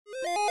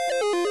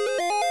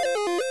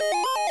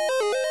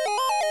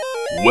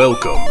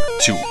Welcome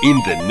to In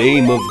the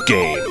Name of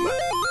Game.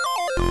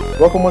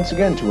 Welcome once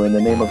again to In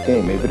the Name of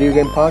Game, a video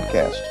game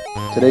podcast.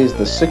 Today is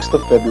the 6th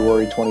of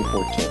February,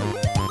 2014.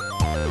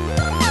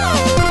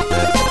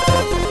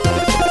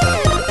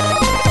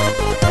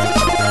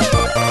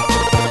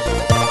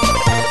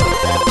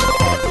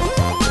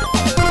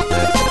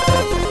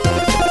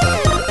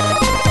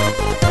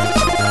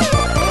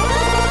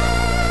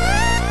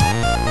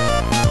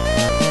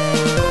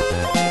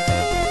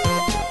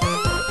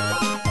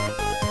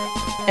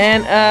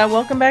 And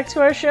welcome back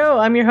to our show.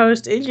 I'm your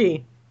host,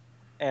 Iggy.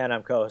 And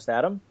I'm co-host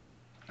Adam.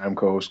 I'm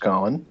co-host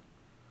Colin.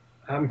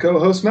 I'm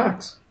co-host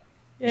Max.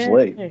 It's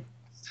late. Hey.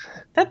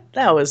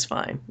 That was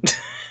fine.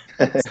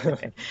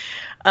 Okay.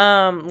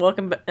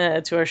 Welcome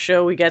to our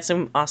show. We got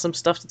some awesome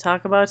stuff to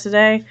talk about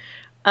today.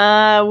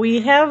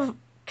 We have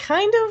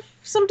kind of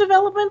some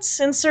developments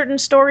in certain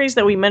stories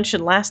that we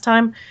mentioned last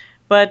time,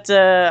 but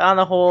on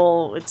the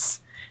whole, it's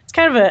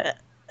kind of a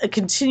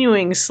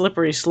continuing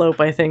slippery slope,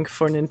 I think,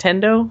 for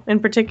Nintendo in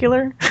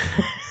particular.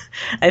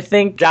 I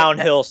think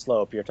downhill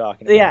slope you're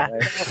talking about. Yeah,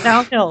 right?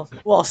 Downhill.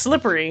 Well,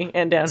 slippery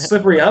and downhill.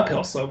 Slippery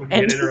uphill slope would be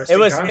an interesting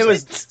concept. It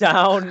was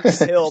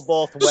downhill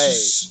both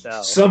ways.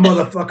 So. Some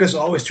motherfuckers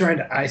always trying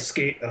to ice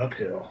skate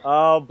uphill.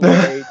 Oh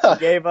boy, you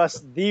gave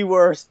us the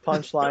worst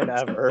punchline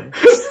ever.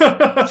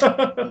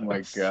 Oh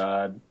my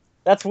god.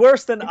 That's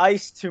worse than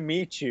Ice to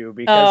Meet You,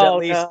 because at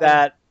least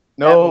that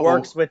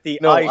works with the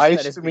ice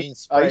that is being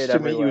sprayed Ice to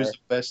Meet You everywhere. is the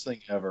best thing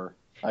ever.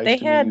 They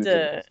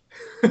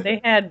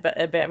had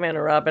Batman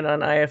and Robin on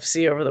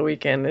IFC over the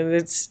weekend, and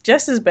it's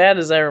just as bad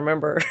as I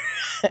remember.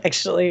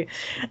 Actually,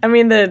 I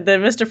mean the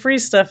Mr.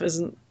 Freeze stuff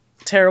isn't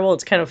terrible.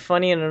 It's kind of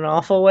funny in an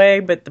awful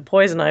way, but the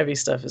Poison Ivy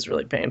stuff is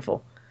really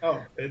painful.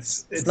 Oh,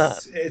 it's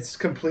not. It's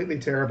completely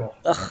terrible.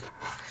 Ugh.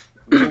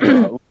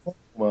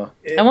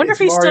 I wonder if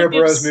he Mario still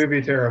Bros. gives-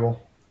 Movie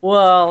terrible.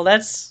 Well,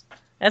 that's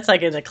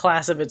like in a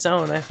class of its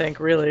own. I think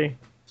really,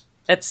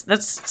 that's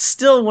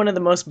still one of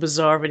the most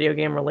bizarre video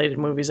game related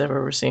movies I've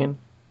ever seen.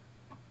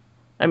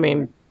 I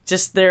mean,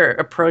 just their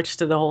approach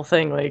to the whole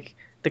thing, like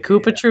the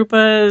Koopa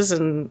Troopas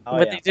and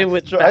what they do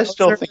with. I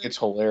still Bowser. think it's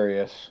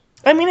hilarious.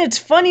 I mean, it's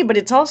funny, but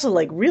it's also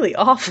like really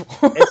awful.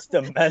 It's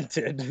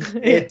demented.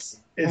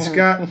 It's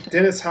got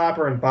Dennis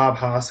Hopper and Bob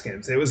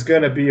Hoskins. It was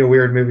going to be a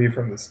weird movie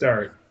from the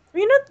start.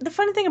 You know, the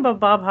funny thing about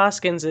Bob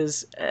Hoskins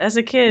is, as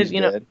a kid, He's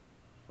you know, dead.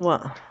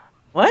 what?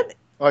 What?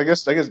 Oh, I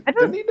guess didn't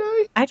he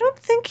die? I don't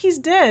think he's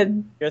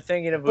dead. You're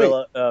thinking of Wait.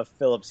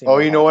 Philip Seymour. Oh,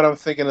 you know what I'm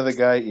thinking of the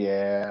guy?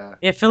 Yeah.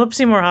 Yeah, Philip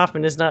Seymour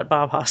Hoffman is not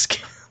Bob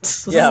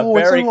Hoskins. Yeah, Oh,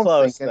 what's very the one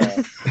close.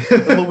 thinking? Though.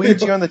 The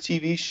Luigi on the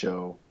TV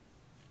show.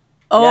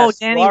 Oh, Yes,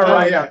 Danny you are Wells.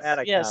 right yeah. on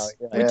that Yes.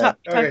 account, We Yeah.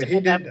 talked Okay, about he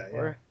that did die,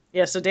 before.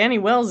 Yeah, so Danny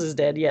Wells is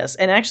dead, yes.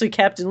 And actually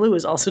Captain Lou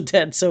is also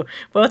dead, so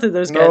both of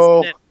those guys No.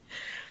 are dead.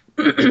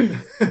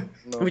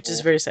 No. Which is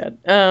very sad.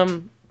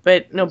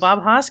 But no,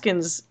 Bob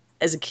Hoskins,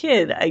 as a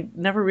kid, I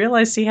never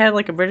realized he had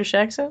like a British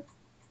accent.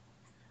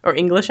 Or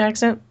English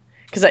accent.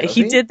 Because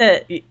he he? did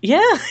that.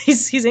 Yeah,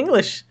 he's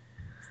English.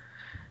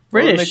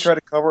 Didn't they British. try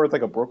to cover it with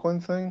like a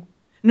Brooklyn thing?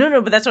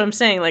 No, but that's what I'm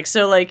saying. Like,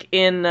 so like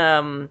in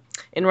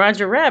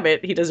Roger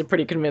Rabbit, he does a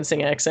pretty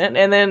convincing accent,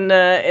 and then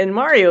in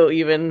Mario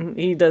even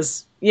he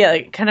does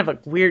like, kind of a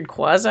weird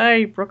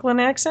quasi Brooklyn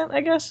accent,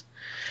 I guess.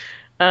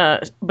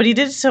 But he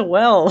did it so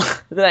well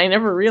that I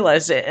never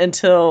realized it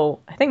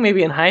until I think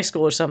maybe in high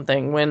school or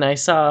something when I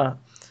saw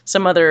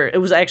some other. It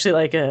was actually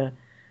like a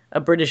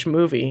British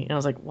movie, and I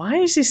was like, why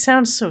does he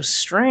sound so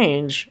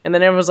strange? And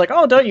then everyone was like,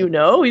 oh, don't you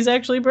know he's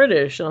actually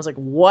British? And I was like,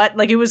 what?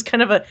 Like, it was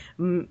kind of a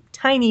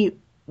tiny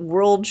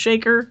world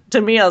shaker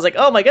to me. I was like,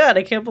 oh my god,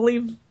 I can't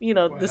believe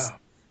Wow.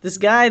 this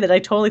guy that I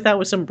totally thought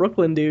was some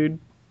Brooklyn dude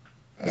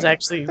is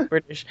actually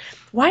British.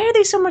 Why are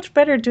they so much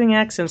better at doing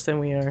accents than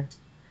we are?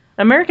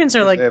 Americans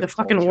are like They have the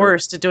fucking culture.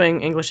 worst at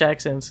doing English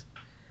accents.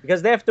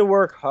 Because they have to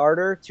work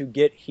harder to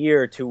get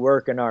here to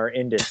work in our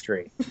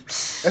industry.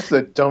 That's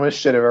the dumbest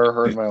shit I've ever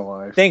heard in my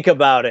life. Think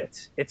about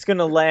it. It's going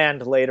to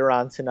land later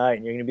on tonight,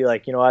 and you're going to be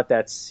like, you know what?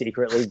 That's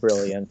secretly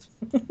brilliant.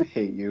 I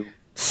hate you.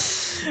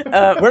 We're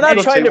not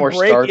Let's trying say to more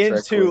Star break Trek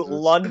into quizzes.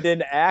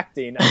 London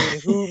acting. I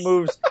mean, who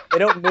moves? They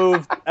don't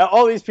move.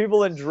 All these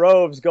people in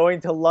droves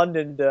going to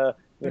London to,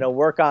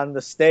 work on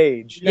the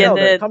stage. Yeah, No,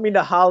 they're the- coming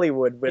to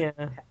Hollywood with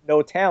Yeah.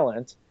 no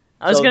talent.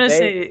 I was So gonna they-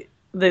 say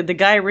the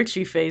Guy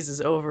Ritchie phase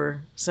is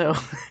over, so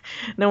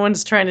no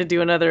one's trying to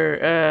do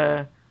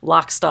another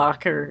Lock,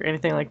 Stock or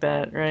anything like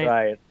that, right?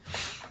 Right.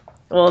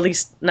 Well, at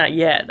least not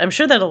yet. I'm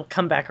sure that'll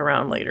come back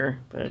around later,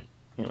 but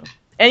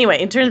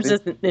Anyway, in terms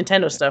of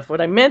Nintendo stuff, what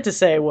I meant to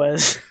say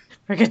was,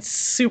 I get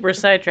super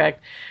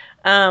sidetracked.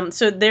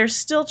 So they're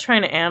still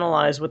trying to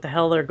analyze what the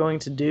hell they're going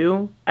to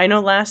do. I know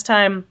last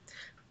time,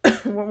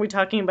 weren't we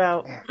talking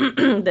about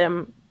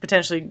them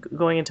potentially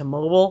going into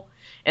mobile,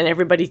 and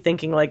everybody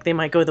thinking like they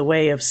might go the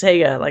way of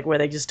Sega, like where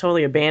they just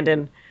totally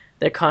abandon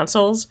their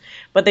consoles,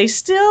 but they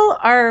still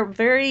are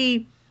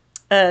very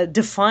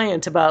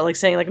defiant about like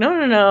saying like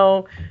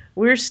no,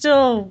 we're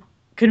still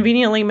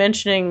conveniently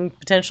mentioning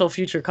potential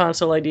future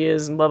console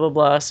ideas and blah blah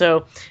blah.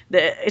 So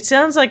it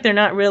sounds like they're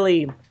not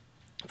really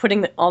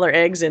putting all their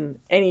eggs in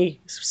any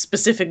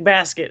specific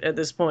basket at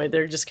this point.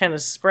 They're just kind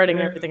of spreading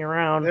everything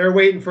around. They're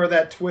waiting for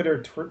that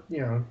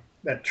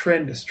that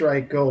trend to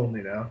strike gold.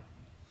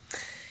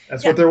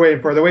 That's what they're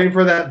waiting for. They're waiting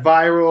for that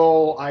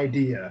viral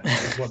idea.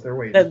 Is what they're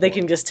waiting that for. they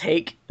can just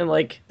take and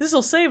this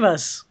will save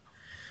us.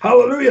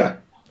 Hallelujah.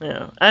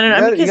 Yeah, I don't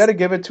know. You got to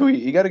give it to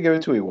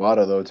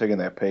Iwata though, taking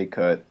that pay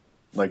cut,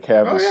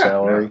 half his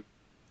salary.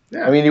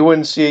 Yeah. I mean, you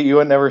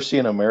would never see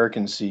an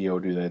American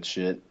CEO do that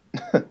shit.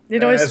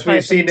 As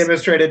we've seen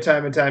demonstrated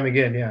time and time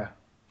again. Yeah.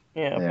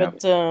 Yeah,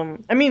 but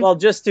I mean, well,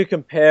 just to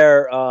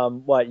compare,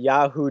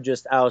 Yahoo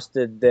just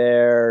ousted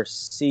their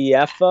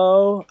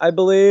CFO, I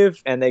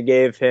believe, and they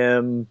gave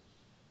him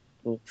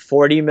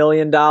 $40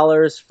 million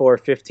for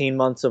 15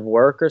 months of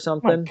work or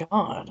something.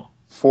 Oh my God.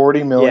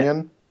 40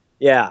 million?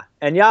 Yeah,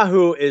 and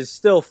Yahoo is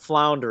still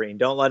floundering.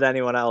 Don't let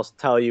anyone else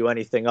tell you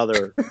anything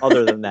other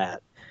than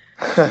that,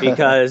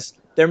 because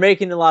they're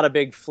making a lot of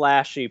big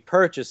flashy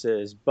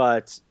purchases,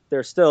 but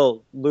they're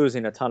still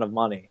losing a ton of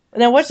money.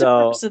 Now, what's the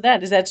purpose of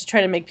that? Is that to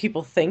try to make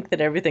people think that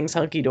everything's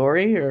hunky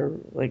dory, or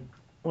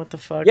what the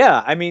fuck?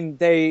 Yeah, I mean,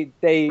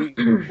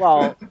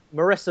 well,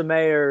 Marissa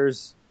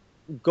Mayer's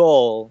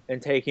goal in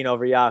taking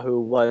over Yahoo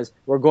was,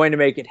 we're going to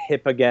make it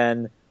hip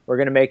again. We're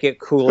going to make it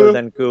cooler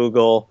than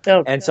Google.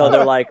 Oh, and so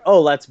they're like,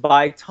 let's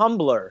buy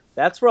Tumblr.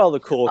 That's where all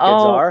the cool kids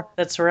are.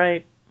 That's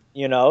right.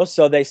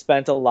 So they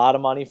spent a lot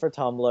of money for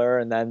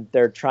Tumblr, and then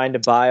they're trying to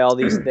buy all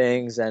these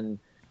things and,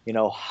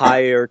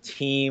 hire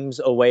teams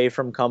away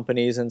from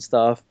companies and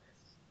stuff.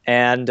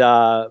 And,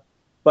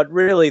 but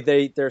really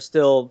they're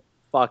still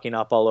fucking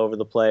up all over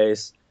the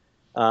place.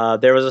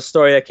 There was a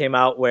story that came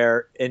out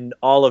where in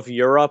all of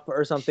Europe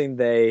or something,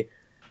 they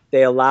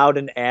allowed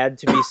an ad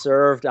to be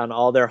served on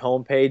all their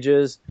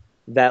homepages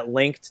that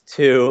linked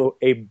to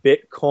a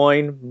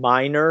Bitcoin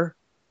miner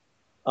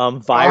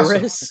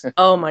virus. Awesome.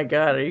 Oh my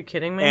God, are you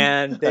kidding me?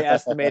 And they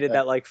estimated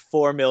that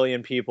 4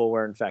 million people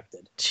were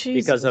infected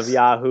because of Jesus.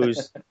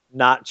 Yahoo's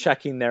not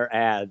checking their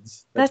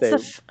ads that they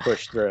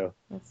pushed through.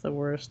 That's the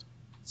worst.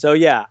 So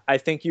yeah, I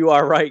think you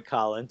are right,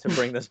 Colin, to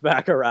bring this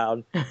back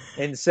around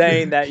in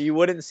saying that you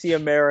wouldn't see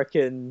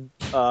American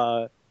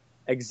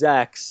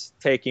execs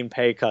taking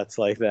pay cuts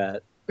like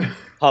that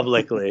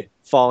publicly,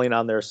 falling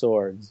on their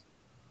swords.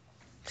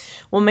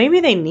 Well, maybe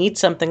they need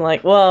something since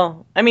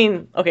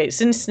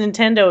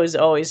Nintendo is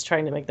always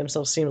trying to make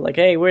themselves seem like,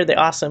 hey, we're the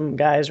awesome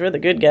guys, we're the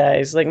good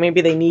guys.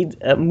 Maybe they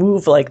need a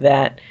move like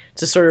that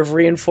to sort of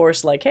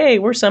reinforce, hey,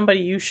 we're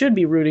somebody you should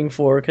be rooting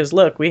for, because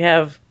look, we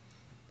have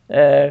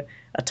a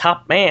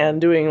top man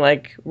doing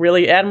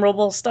really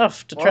admirable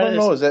stuff to try to. I don't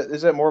know.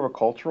 Is that more of a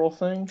cultural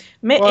thing?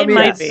 It might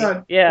be.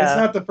 It's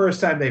not the first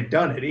time they've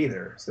done it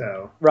either.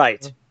 So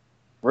right.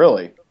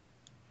 Really?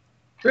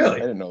 I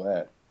didn't know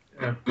that.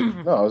 Yeah.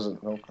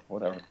 No,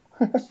 whatever.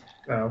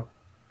 So,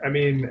 I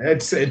mean,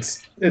 it's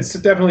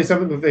definitely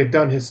something that they've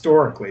done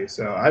historically.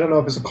 So I don't know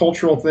if it's a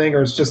cultural thing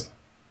or it's just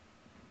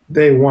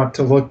they want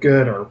to look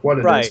good or what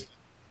it is.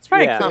 It's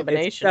probably a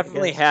combination. It's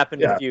definitely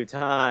happened a few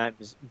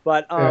times.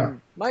 But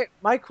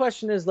my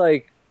question is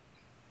I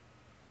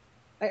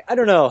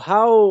don't know,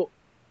 how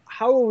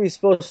are we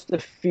supposed to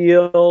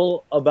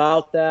feel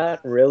about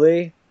that,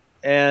 really?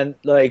 And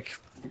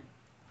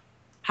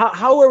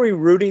how are we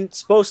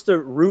supposed to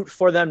root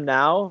for them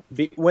now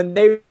when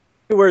they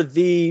were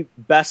the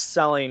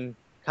best-selling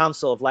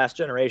console of last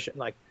generation?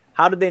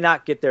 How did they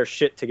not get their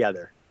shit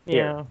together?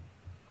 Yeah.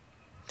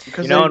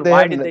 Because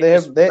why did they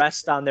just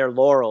rest on their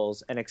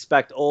laurels and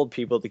expect old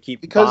people to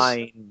keep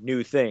buying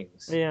new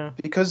things? Yeah.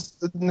 Because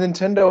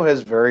Nintendo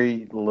has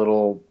very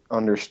little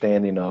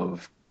understanding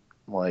of,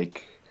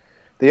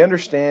 they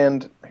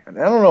understand, I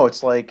don't know, it's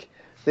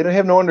they don't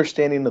have no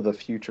understanding of the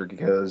future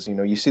because,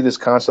 you see this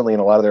constantly in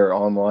a lot of their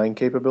online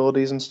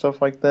capabilities and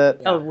stuff like that.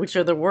 Oh, which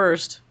are the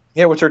worst.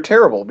 Yeah, which are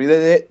terrible.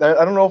 I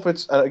don't know if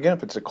it's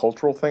a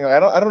cultural thing. I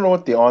don't know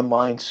what the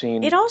online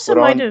scene. It also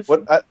might have.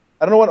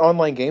 I don't know what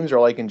online games are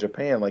like in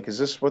Japan. Is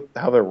this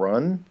how they're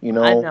run?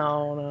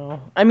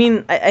 No. I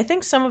mean, I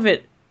think some of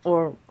it,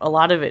 or a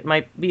lot of it,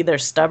 might be their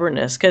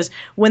stubbornness. Because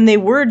when they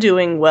were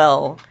doing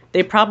well,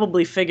 they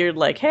probably figured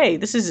hey,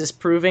 this is just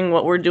proving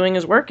what we're doing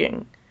is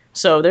working.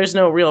 So there's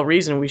no real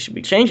reason we should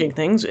be changing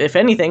things. If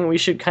anything, we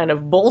should kind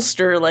of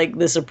bolster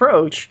this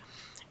approach.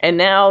 And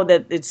now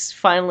that it's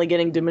finally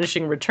getting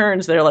diminishing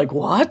returns, they're like,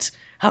 what?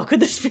 How could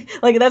this be?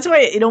 That's why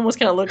it almost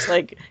kind of looks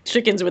like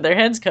chickens with their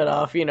heads cut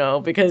off,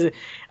 because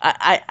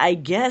I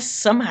guess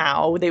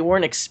somehow they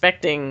weren't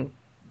expecting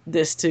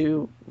this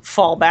to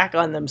fall back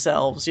on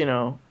themselves,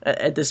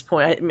 at this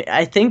point.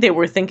 I think they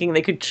were thinking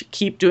they could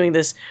keep doing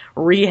this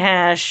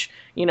rehash,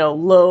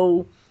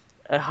 low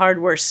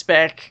hardware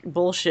spec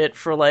bullshit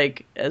for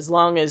as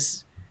long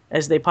as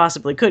they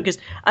possibly could. Because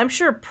I'm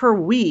sure per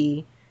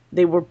Wii,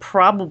 they were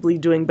probably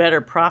doing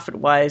better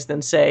profit-wise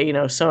than, say,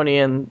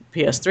 Sony and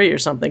PS3 or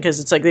something,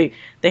 because it's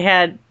they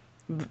had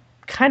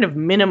kind of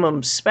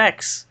minimum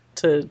specs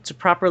to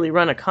properly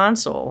run a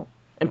console,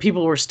 and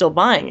people were still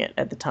buying it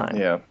at the time.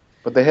 Yeah,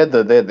 but they had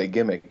the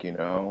gimmick,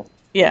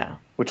 Yeah.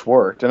 which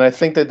worked, and I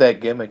think that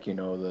gimmick,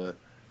 the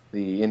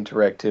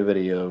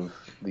interactivity of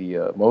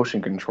the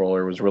motion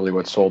controller was really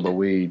what sold the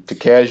Wii to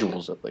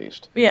casuals, at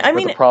least. Yeah, I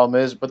mean, the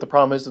problem is that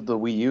the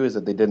Wii U is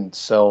that they didn't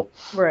sell.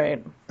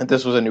 right. And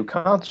this was a new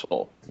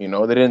console. They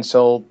didn't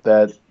sell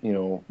that.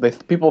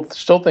 People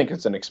still think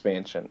it's an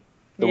expansion.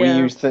 The Wii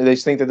U, they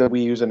think that the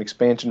Wii U is an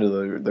expansion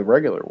to the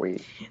regular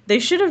Wii. They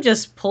should have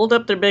just pulled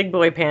up their big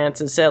boy pants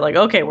and said, like,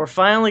 okay, we're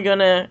finally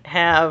gonna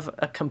have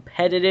a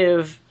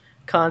competitive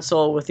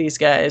console with these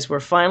guys. We're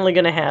finally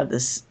gonna have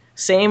this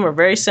same or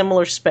very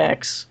similar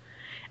specs.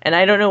 And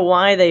I don't know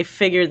why they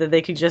figured that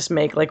they could just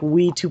make like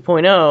Wii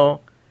 2.0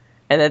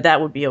 and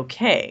that would be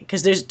okay.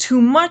 Because there's too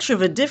much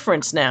of a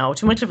difference now,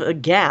 too much of a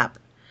gap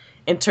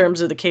in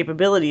terms of the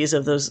capabilities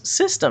of those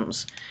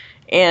systems.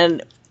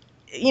 And,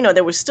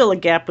 there was still a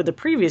gap with the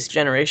previous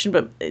generation,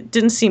 but it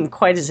didn't seem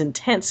quite as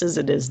intense as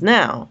it is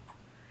now.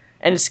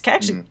 And it's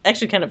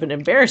actually kind of an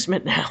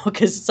embarrassment now,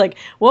 because it's like,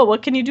 well,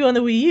 what can you do on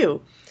the Wii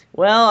U?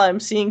 Well, I'm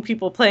seeing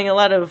people playing a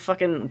lot of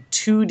fucking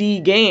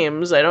 2D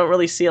games. I don't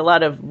really see a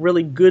lot of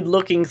really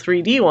good-looking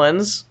 3D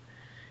ones.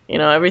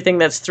 Everything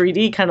that's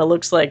 3D kind of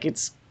looks like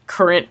it's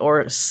current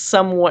or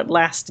somewhat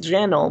last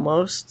gen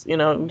almost,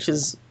 which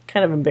is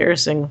kind of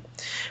embarrassing.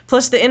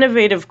 Plus, the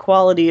innovative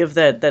quality of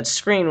that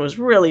screen was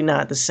really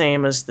not the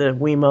same as the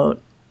Wiimote.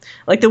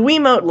 Like, the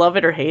Wiimote, love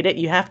it or hate it,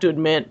 you have to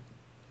admit,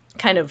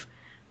 kind of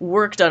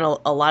worked on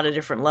a lot of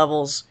different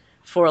levels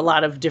for a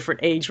lot of different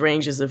age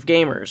ranges of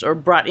gamers, or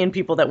brought in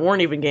people that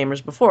weren't even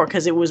gamers before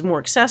because it was more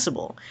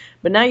accessible.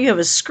 But now you have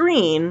a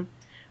screen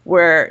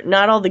where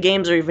not all the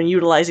games are even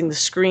utilizing the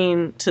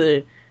screen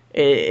to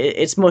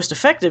its most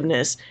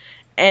effectiveness,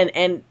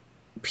 and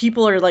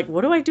people are like,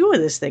 what do I do with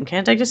this thing?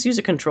 Can't I just use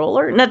a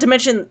controller? Not to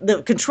mention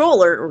the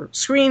controller, or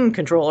screen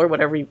controller,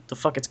 whatever the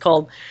fuck it's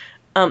called,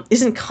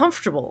 isn't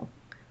comfortable.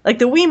 Like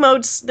the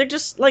Wiimotes, they're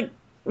just like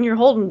you're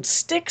holding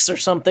sticks or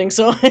something,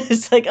 so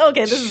it's like,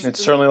 okay, this is...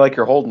 It's certainly like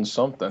you're holding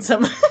something.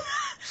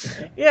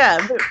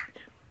 Yeah,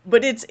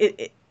 but it's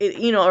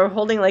or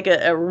holding like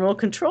a remote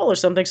control or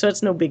something, so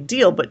it's no big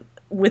deal. But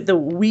with the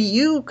Wii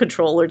U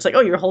controller, it's like,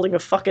 oh, you're holding a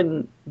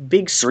fucking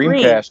big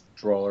screen. Dreamcast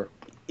controller.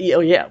 Oh,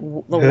 yeah.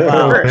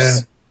 Wow.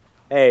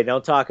 Hey,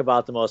 don't talk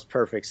about the most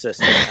perfect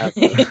system ever.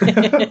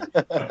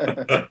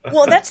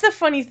 Well, that's the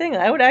funny thing.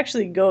 I would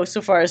actually go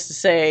so far as to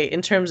say,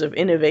 in terms of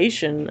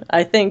innovation,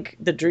 I think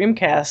the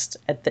Dreamcast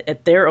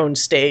at their own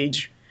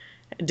stage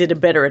did a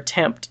better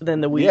attempt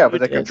than the Wii U. Yeah,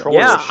 but the did. controller.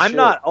 Yeah, is I'm shit.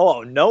 not.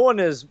 Oh, no one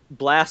is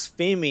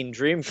blaspheming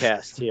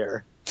Dreamcast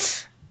here.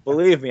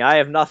 Believe me, I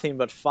have nothing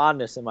but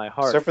fondness in my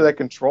heart. Except for that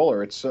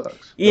controller, it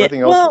sucks. Yeah,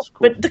 Everything else is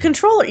cool. but the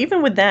controller,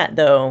 even with that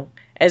though,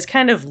 as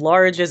kind of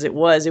large as it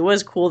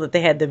was cool that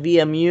they had the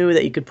VMU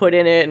that you could put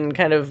in it and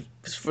kind of,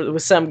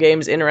 with some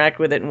games, interact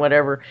with it and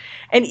whatever.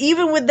 And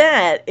even with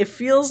that, it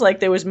feels like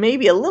there was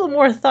maybe a little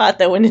more thought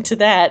that went into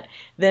that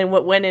than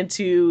what went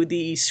into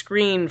the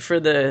screen for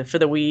the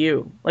Wii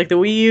U. Like the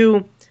Wii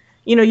U,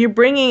 you're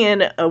bringing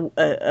in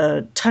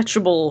a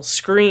touchable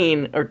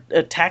screen or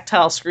a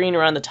tactile screen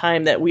around the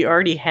time that we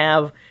already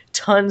have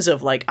tons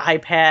of like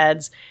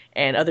iPads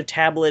and other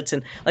tablets,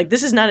 and like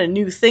this is not a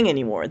new thing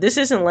anymore. This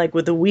isn't like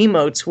with the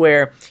Wiimotes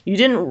where you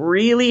didn't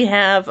really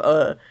have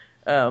a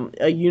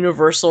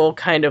universal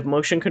kind of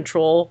motion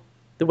control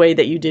the way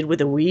that you did with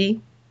the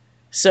Wii.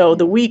 So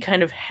the Wii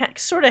kind of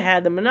sort of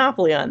had the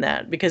monopoly on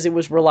that because it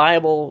was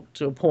reliable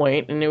to a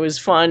point and it was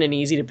fun and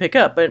easy to pick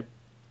up. But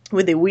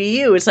with the Wii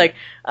U, it's like,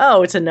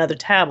 oh, it's another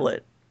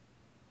tablet.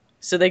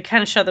 So they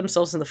kind of shot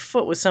themselves in the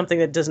foot with something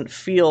that doesn't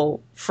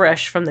feel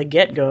fresh from the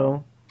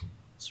get-go.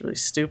 It's really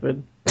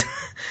stupid.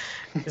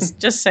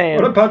 Just saying.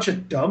 What a bunch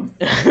of dumb.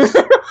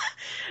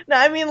 No,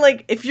 I mean,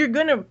 like, if you're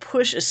going to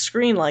push a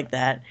screen like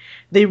that,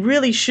 they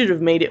really should have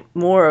made it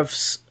more of,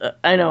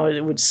 I know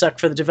it would suck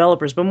for the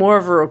developers, but more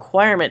of a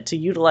requirement to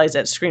utilize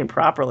that screen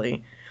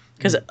properly.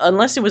 Because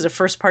unless it was a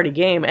first-party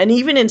game, and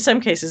even in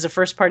some cases the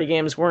first-party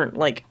games weren't,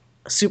 like,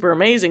 super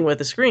amazing with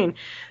the screen,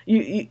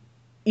 you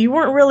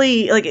weren't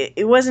really, like,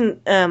 it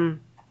wasn't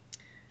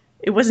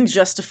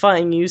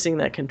justifying using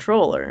that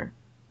controller.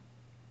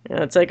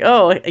 It's like,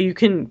 oh, you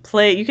can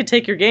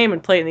take your game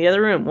and play it in the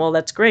other room. Well,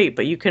 that's great,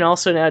 but you can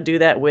also now do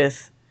that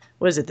with,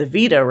 what is it, the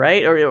Vita,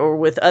 right? Or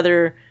with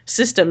other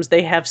systems,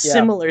 they have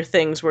similar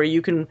things where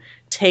you can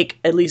take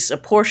at least a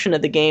portion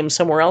of the game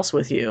somewhere else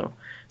with you.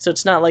 So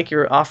it's not like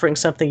you're offering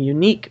something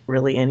unique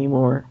really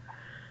anymore.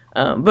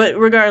 But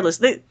regardless,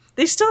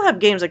 they still have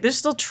games, like they're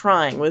still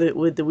trying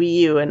with the Wii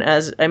U, and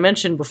as I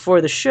mentioned before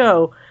the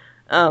show,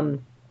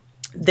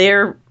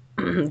 their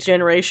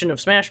generation of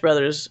Smash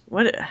Brothers,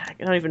 I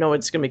don't even know what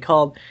it's going to be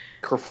called.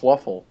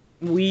 Kerfluffle.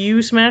 Wii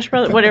U Smash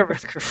Brothers? Whatever.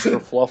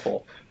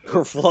 Kerfluffle.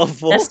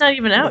 Kerfluffle. That's not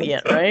even out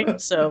yet,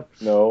 right? So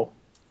No.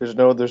 There's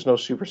no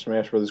Super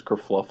Smash Brothers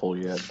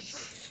Kerfluffle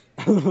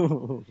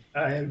yet.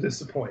 I am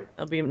disappointed.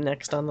 I'll be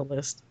next on the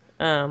list.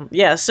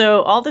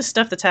 So all this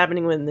stuff that's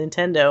happening with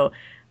Nintendo,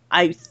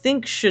 I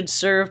think should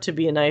serve to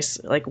be a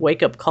nice like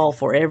wake-up call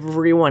for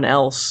everyone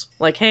else.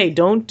 Like, hey,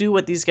 don't do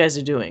what these guys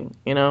are doing,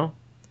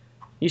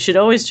 You should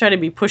always try to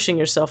be pushing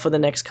yourself for the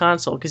next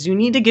console, because you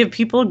need to give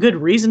people a good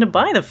reason to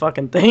buy the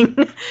fucking thing,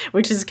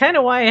 which is kind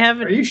of why I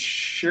haven't... Are you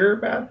sure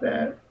about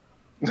that?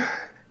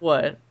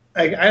 What?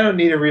 I don't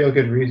need a real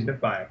good reason to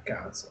buy a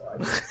console.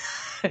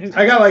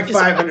 I got like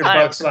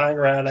 $500 lying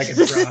around I can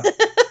drop.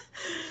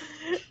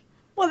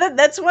 Well,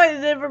 that's why it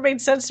never made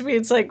sense to me.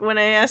 It's like when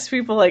I ask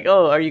people, like,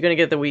 "Oh, are you going to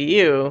get the Wii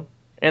U?"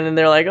 And then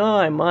they're like, "Oh,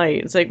 I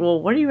might." It's like,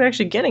 well, what are you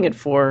actually getting it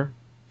for?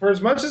 For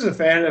as much as a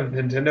fan of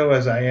Nintendo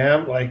as I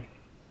am, like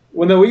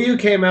when the Wii U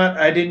came out,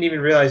 I didn't even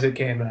realize it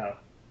came out.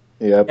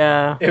 Yep.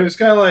 Yeah. It was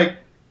kind of like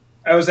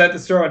I was at the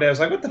store one day. I was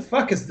like, "What the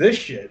fuck is this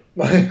shit?"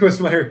 Like, was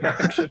my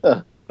reaction.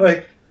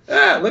 Like,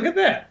 look at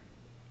that.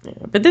 Yeah,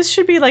 but this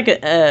should be like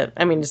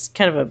I mean, it's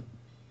kind of a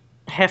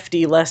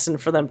hefty lesson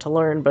for them to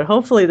learn, but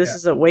hopefully this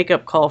is a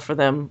wake-up call for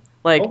them.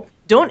 Like,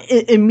 don't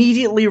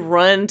immediately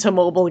run to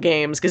mobile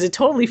games, because it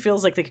totally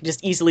feels like they could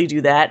just easily do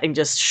that and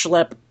just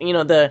schlep,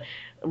 the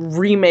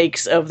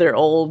remakes of their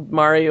old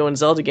Mario and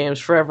Zelda games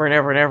forever and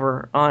ever and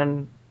ever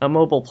on a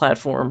mobile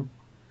platform.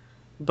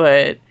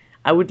 But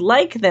I would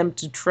like them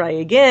to try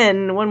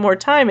again one more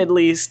time, at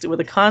least,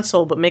 with a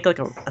console, but make like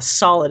a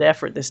solid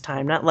effort this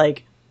time, not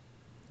like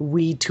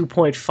Wii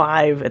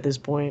 2.5 at this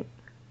point,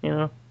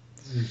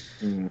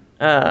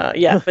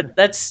 Yeah, but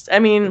that's, I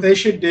mean... What they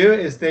should do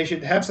is they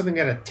should have something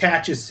that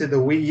attaches to the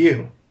Wii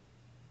U.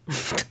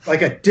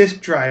 Like a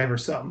disc drive or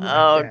something.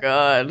 Oh,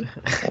 God.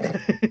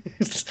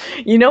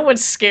 You know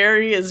what's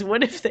scary is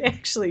what if they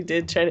actually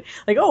did try to...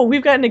 Like, oh,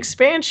 we've got an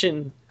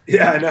expansion.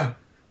 Yeah, I know.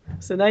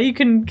 So now you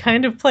can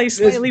kind of play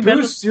slightly this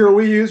better. boosts your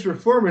Wii U's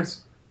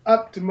performance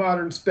up to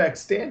modern spec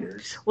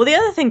standards. Well, the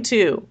other thing,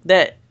 too,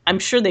 that I'm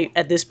sure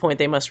at this point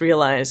they must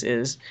realize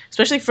is,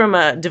 especially from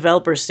a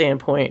developer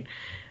standpoint,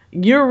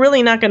 you're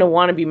really not going to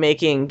want to be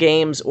making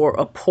games or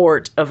a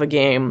port of a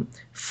game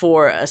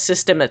for a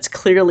system that's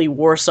clearly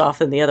worse off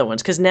than the other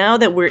ones. Because now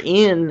that we're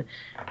in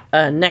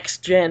a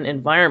next-gen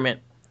environment,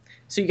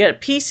 so you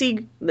got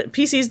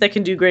PCs that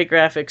can do great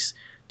graphics,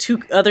 two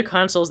other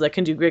consoles that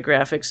can do great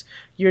graphics,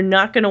 you're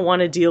not going to want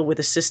to deal with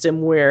a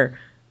system where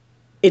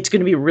it's going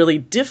to be really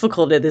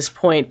difficult at this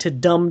point to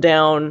dumb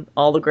down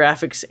all the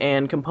graphics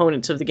and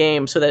components of the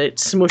game so that it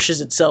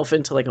smushes itself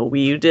into like a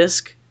Wii U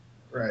disc.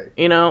 Right.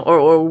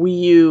 Or Wii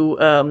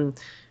U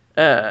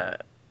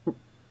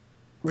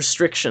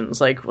restrictions,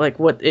 like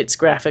what its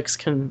graphics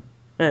can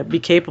be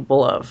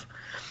capable of.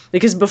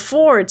 Because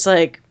before, it's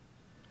like,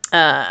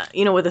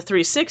 with a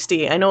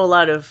 360, I know a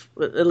lot of,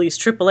 at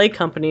least AAA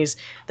companies,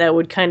 that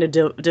would kind of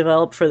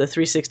develop for the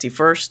 360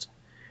 first,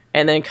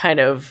 and then kind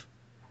of,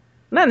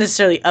 not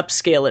necessarily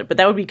upscale it, but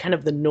that would be kind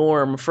of the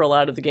norm for a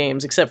lot of the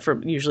games, except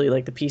for usually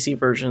like the PC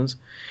versions.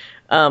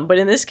 But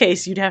in this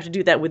case, you'd have to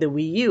do that with a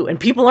Wii U, and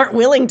people aren't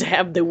willing to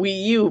have the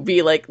Wii U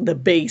be like the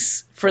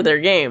base for their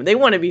game. They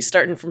want to be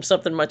starting from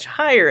something much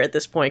higher at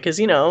this point, because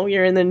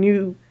you're in the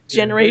new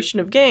generation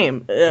of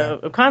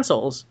of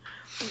consoles.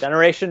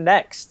 Generation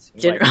next.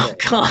 Oh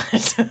God!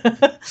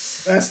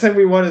 Last thing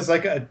we want is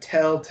like a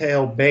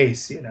telltale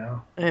base,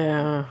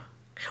 Yeah.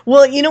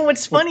 Well,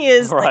 what's funny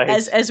is, Right.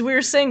 like, as we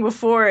were saying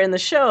before in the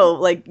show,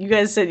 like you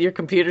guys said, your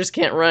computers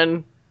can't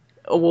run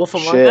A Wolf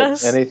Among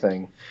Us.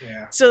 Anything.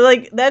 Yeah. So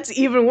like that's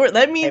even worse.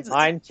 That means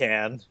Mine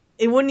can.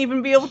 it wouldn't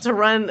even be able to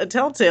run a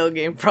Telltale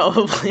game,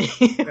 probably.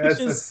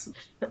 That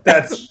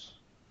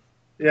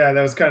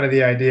was kind of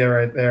the idea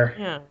right there.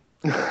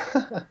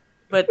 Yeah.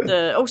 But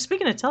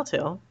speaking of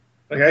Telltale,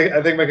 Like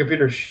I think my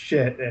computer's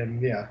shit, and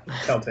yeah,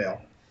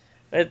 Telltale.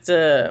 it's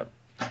a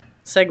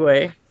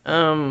segue.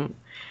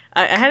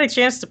 I had a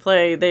chance to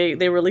play.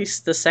 They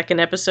released the second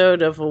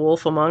episode of A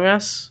Wolf Among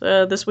Us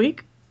this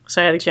week,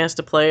 so I had a chance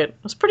to play it. It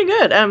was pretty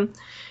good.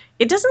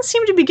 It doesn't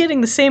seem to be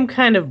getting the same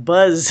kind of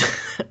buzz,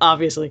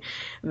 obviously,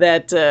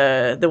 that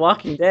The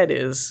Walking Dead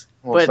is.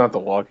 Well, it's not The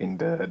Walking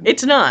Dead.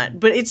 It's not,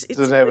 but it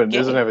doesn't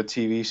have a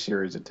TV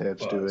series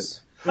attached to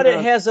it. But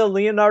it has a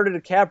Leonardo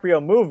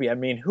DiCaprio movie. I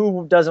mean,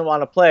 who doesn't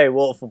want to play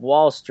Wolf of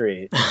Wall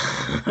Street?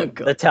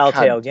 The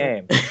Telltale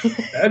game.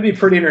 That'd be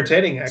pretty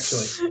entertaining,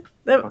 actually.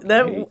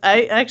 That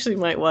I actually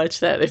might watch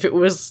that if it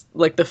was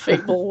like the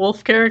Fable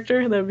Wolf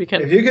character. That would be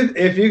kind of.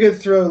 If you could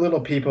throw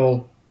little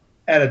people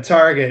at a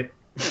target,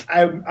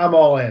 I'm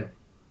all in.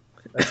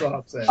 That's all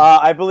I'm saying.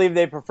 I believe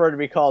they prefer to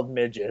be called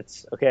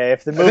midgets. Okay,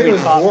 if the movie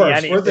taught me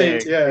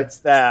anything, it's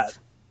that.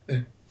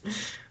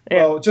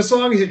 Well, just so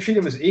long as you treat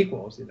them as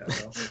equals,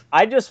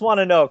 I just want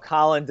to know,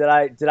 Colin, did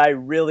I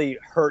really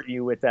hurt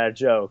you with that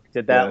joke?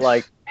 Did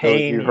that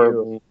pain you?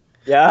 Hurt me.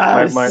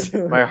 Yeah.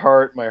 My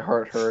heart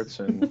hurts,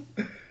 and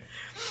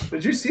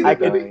did you see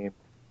that movie?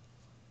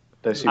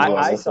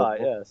 I saw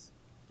it. Yes.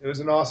 It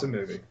was an awesome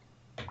movie.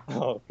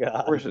 Oh God.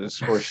 Of course, it's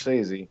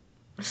Scorsese.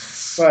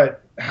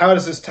 But how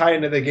does this tie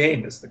into the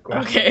game? Is the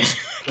question. Okay,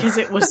 because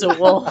it was a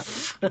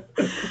wolf.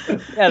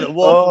 Yeah, the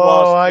Wolf of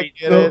Wall Street. I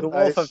get it. The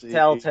Wolf of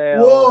Telltale.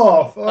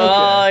 Wolf. Okay.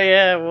 Oh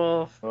yeah,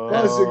 wolf.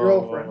 That's the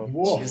girlfriend.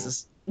 Wolf.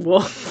 Jesus,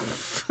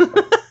 wolf.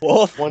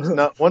 Wolf.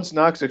 Once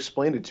Knox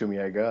explained it to me,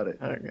 I got it.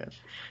 Okay.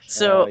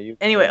 So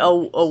anyway, a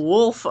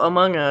Wolf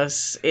Among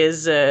Us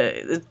is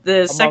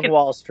the second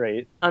Wall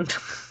Street.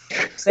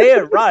 Say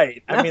it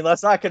right. I mean,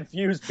 let's not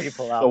confuse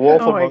people out. The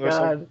Wolf Oh my Among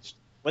God. Us.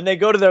 when they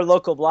go to their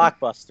local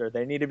Blockbuster,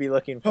 they need to be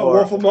looking for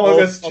Wolf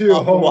Among Us 2,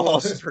 Among Wall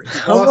Street.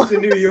 Lost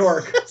in New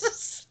York.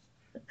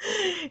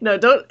 No,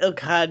 don't. Oh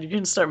God, you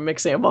can start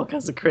mixing up all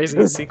kinds of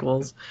crazy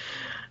sequels.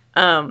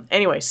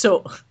 Anyway,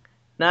 so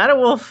not a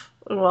Wolf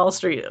on Wall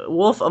Street,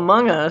 Wolf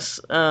Among Us.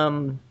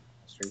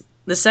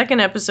 The second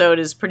episode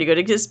is pretty good.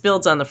 It just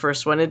builds on the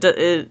first one.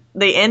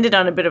 They ended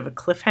on a bit of a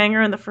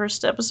cliffhanger in the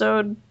first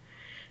episode,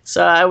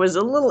 so I was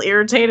a little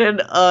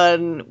irritated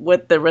on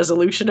what the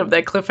resolution of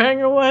that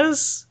cliffhanger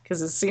was,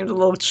 because it seemed a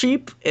little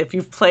cheap. If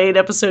you've played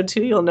episode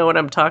 2, you'll know what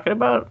I'm talking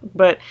about.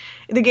 But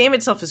the game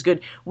itself is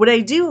good. What I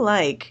do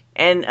like,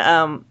 and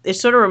it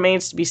sort of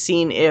remains to be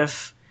seen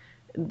if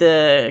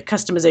the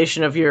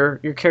customization of your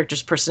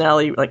character's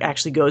personality like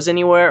actually goes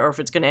anywhere, or if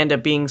it's going to end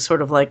up being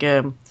sort of like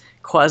a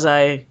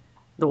quasi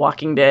The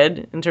Walking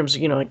Dead in terms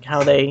of, like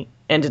how they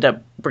ended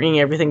up bringing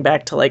everything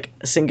back to like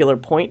a singular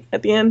point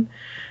at the end.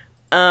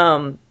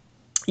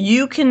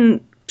 You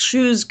can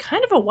choose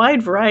kind of a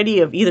wide variety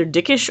of either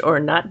dickish or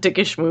not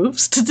dickish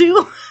moves to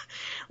do.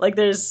 Like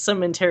there's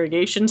some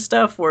interrogation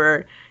stuff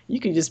where you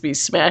could just be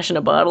smashing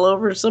a bottle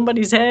over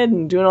somebody's head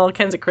and doing all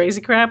kinds of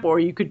crazy crap, or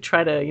you could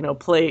try to,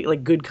 play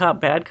like good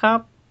cop, bad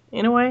cop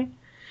in a way.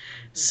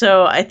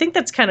 So I think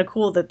that's kind of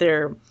cool that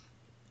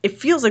it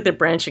feels like they're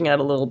branching out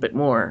a little bit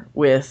more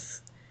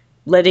with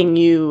letting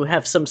you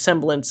have some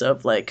semblance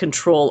of like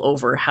control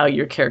over how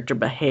your character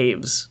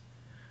behaves.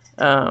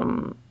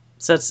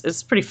 So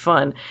it's pretty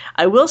fun.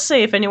 I will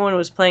say, if anyone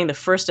was playing the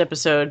first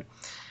episode,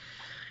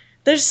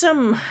 there's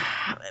some,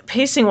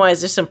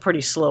 pacing-wise, there's some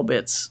pretty slow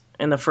bits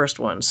in the first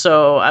one.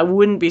 So I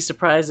wouldn't be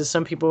surprised if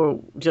some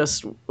people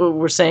just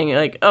were saying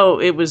like, "Oh,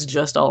 it was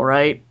just all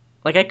right."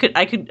 Like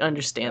I could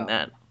understand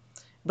that,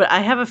 but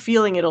I have a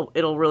feeling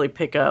it'll really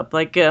pick up.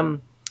 Like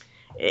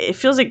it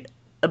feels like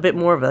a bit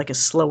more of like a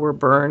slower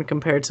burn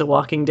compared to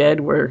Walking Dead,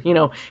 where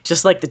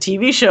just like the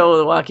TV show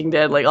The Walking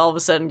Dead, like all of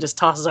a sudden just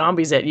toss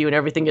zombies at you and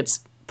everything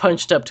gets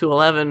punched up to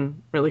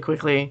 11 really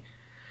quickly.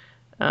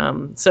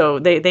 So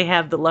they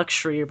have the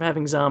luxury of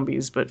having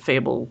zombies, but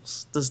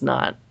Fables does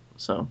not.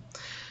 So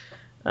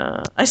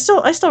I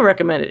still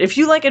recommend it. If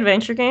you like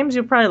adventure games,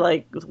 you'll probably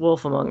like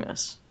Wolf Among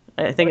Us.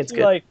 I think it's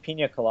good. Like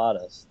pina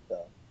coladas,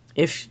 though.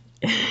 If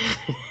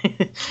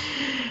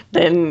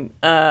then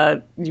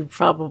you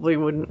probably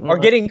wouldn't. Or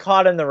getting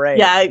caught in the rain.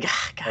 Yeah,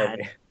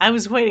 God, I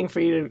was waiting for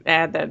you to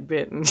add that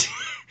bit. And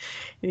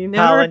you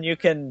never... Colin, you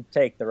can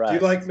take the rest. Do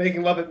you like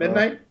making love at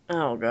midnight?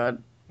 Oh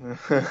God,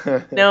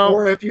 no.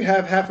 Or if you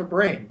have half a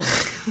brain.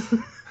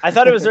 I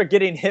thought it was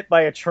getting hit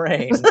by a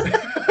train.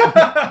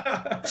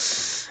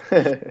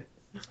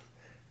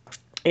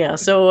 Yeah,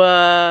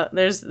 so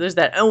there's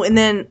that. Oh, and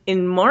then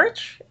in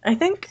March, I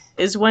think,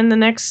 is when the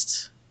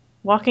next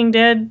Walking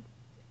Dead.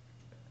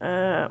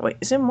 Wait,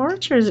 is it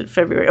March or is it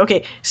February?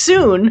 Okay,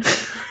 soon.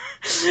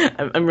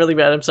 I'm really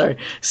bad. I'm sorry.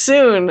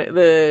 Soon,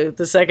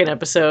 the second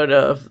episode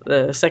of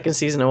the second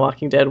season of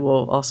Walking Dead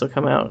will also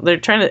come out.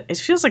 It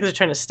feels like they're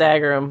trying to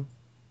stagger them.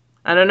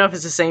 I don't know if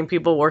it's the same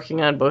people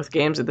working on both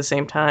games at the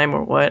same time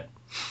or what,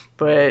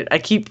 but I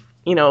keep,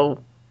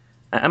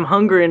 I'm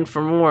hungering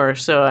for more.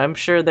 So I'm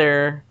sure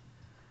they're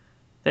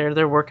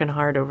working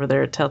hard over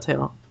there at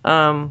Telltale.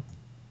 Are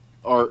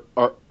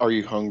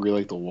you hungry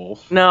like the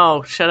wolf?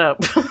 No, shut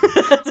up.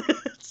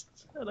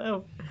 Shut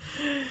up.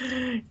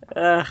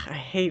 I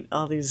hate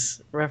all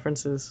these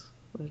references.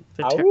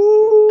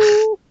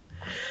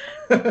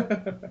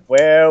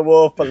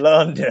 Werewolf of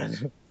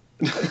London.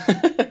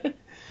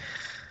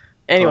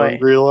 Anyway.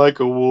 Hungry like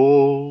a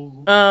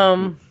wolf.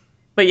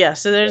 But yeah,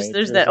 so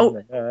there's that.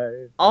 Oh,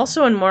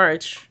 also in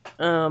March,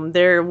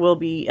 there will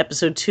be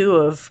episode 2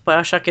 of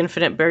BioShock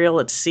Infinite: Burial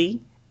at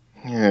Sea.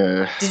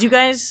 Yeah. Did you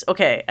guys?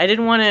 Okay, I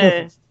didn't want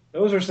to.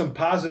 Those are some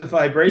positive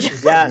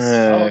vibrations. Yes.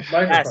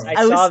 Yes,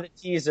 I saw the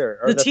teaser.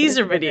 The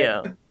teaser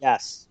video.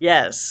 Yes.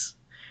 Yes.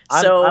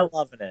 I'm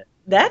loving it.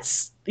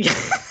 That's.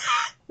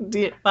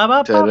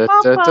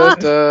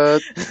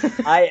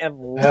 I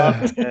am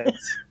loving it.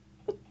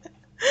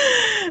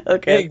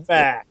 Okay. Big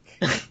back.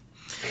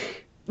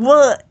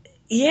 Well,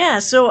 yeah,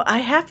 so I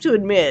have to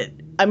admit,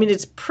 I mean,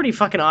 it's pretty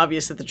fucking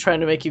obvious that they're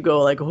trying to make you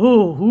go like,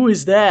 who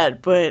is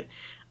that? But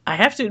I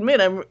have to admit,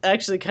 I'm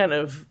actually kind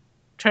of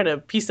trying to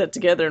piece that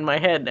together in my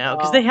head now,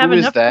 because they have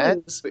enough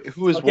clues.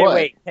 Who is okay, what?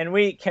 Wait, can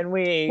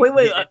we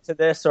wait, get into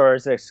this, or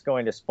is this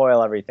going to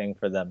spoil everything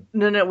for them?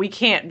 No, we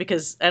can't,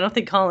 because I don't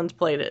think Colin's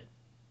played it.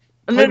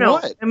 Played no.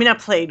 what? I mean, not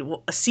played,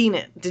 seen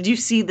it. Did you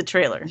see the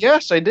trailer?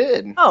 Yes, I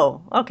did.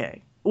 Oh,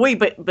 okay. Wait,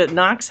 but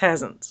Knox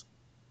hasn't.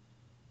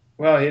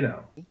 Well,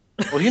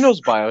 Well, he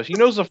knows BIOS. He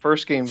knows the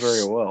first game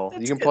very well.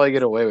 That's You can good. probably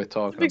get away with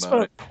talking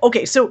about it.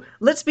 Okay, so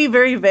let's be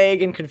very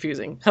vague and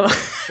confusing. How about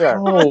Sure.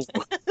 Oh,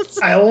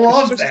 I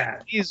love it's just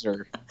that. a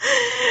teaser.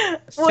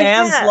 Well,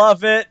 Fans yeah.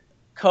 love it.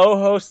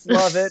 Co-hosts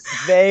love it.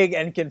 Vague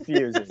and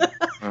confusing.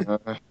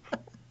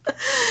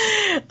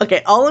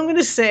 Okay, all I'm going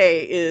to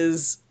say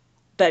is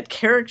that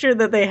character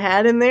that they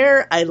had in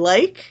there, I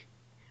like.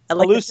 I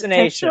like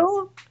Hallucination. the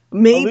potential.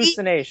 Maybe,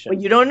 Hallucination.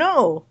 but you don't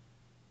know.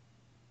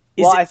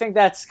 Well, I think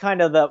that's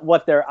kind of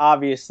what they're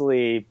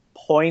obviously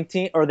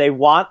pointing, or they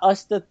want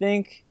us to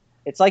think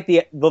it's like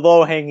the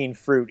low hanging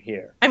fruit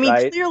here. I mean,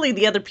 right? clearly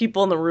the other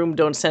people in the room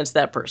don't sense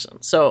that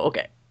person. So,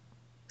 okay.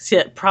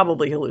 See,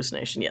 probably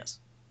hallucination, yes.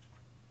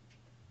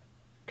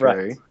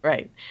 Right.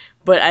 Right.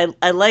 But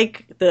I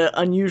like the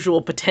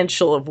unusual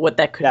potential of what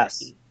that could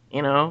be,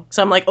 you know?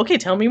 So I'm like, okay,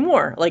 tell me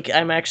more. Like,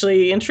 I'm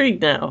actually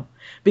intrigued now.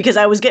 Because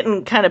I was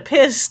getting kind of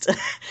pissed,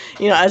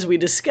 you know, as we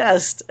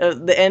discussed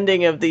the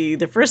ending of the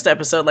first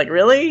episode. Like,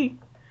 really?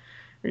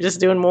 You're just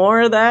doing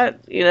more of that?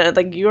 You know,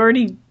 like, you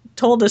already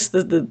told us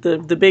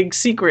the big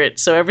secret,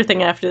 so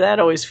everything after that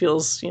always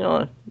feels, you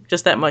know,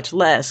 just that much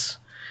less.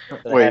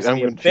 Wait, I'm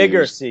a confused.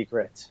 bigger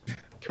secret.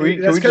 Can we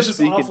That's because just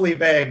it's speak awfully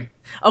vague.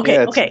 Okay,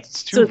 Yeah, okay.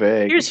 it's too So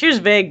vague. Here's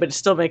vague, but it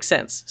still makes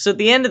sense. So at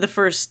the end of the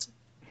first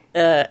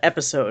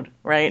episode,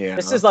 right? Yeah.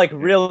 This is like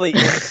really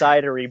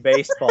insidery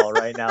baseball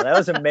right now. That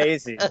was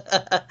amazing.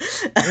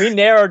 We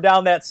narrowed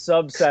down that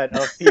subset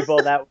of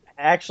people that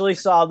actually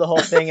saw the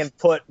whole thing and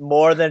put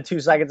more than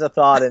 2 seconds of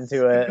thought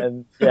into it.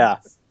 And yeah.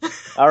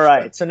 All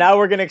right. So now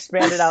we're going to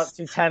expand it out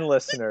to 10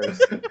 listeners.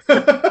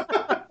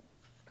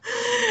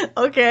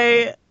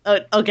 Okay.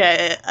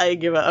 Okay. I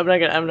give up. I'm not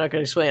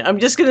gonna explain. I'm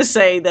just gonna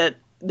say that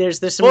there's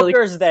some really.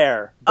 Booker's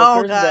there. Oh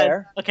Booker's God.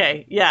 there.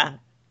 Okay. Yeah.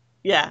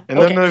 Yeah. And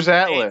okay. then there's And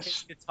Atlas.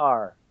 his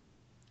guitar.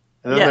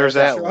 And then Yeah. there's Is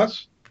that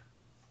Atlas.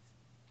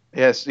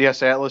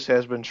 Yes, Atlas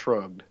has been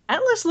shrugged.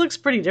 Atlas looks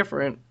pretty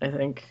different, I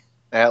think.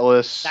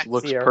 Atlas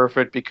looks Sexier.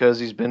 perfect because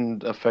he's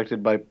been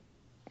affected by.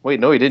 Wait,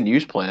 no, he didn't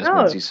use plasmids.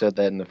 No. He said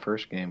that in the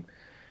first game.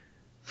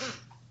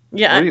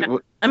 Yeah. What do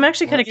you- I'm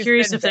actually kind of He's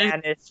curious been if there's.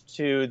 banished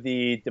to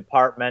the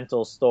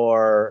departmental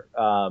store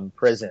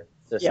prison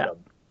system.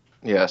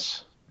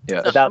 yes.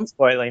 Without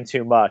spoiling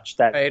too much.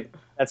 Right.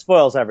 That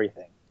spoils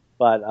everything.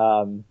 But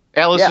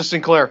Alice Yeah. is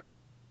Sinclair.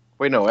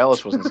 Wait, no,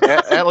 Alice wasn't.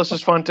 Atlas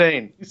is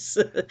Fontaine.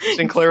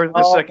 Sinclair is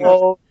the second.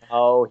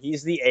 oh,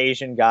 he's the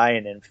Asian guy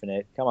in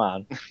Infinite. Come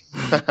on.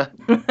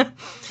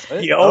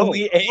 The Oh,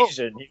 only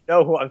Asian. You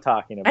know who I'm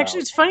talking about.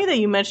 Actually, it's funny that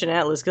you mentioned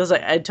Atlas because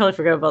I totally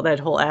forgot about that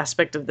whole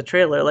aspect of the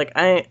trailer. Like,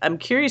 I'm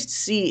curious to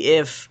see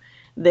if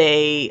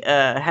they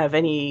have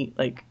any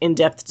like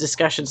in-depth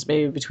discussions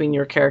maybe between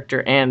your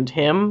character and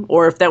him,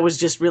 or if that was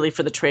just really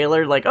for the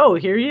trailer. Like, oh,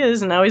 here he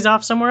is, and now he's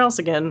off somewhere else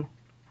again.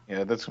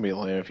 Yeah, that's gonna be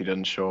lame if he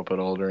doesn't show up at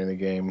all during the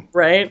game.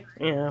 Right?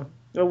 Yeah.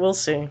 Well, we'll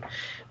see.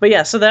 But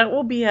yeah, so that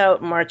will be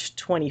out March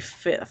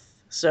 25th.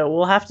 So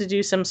we'll have to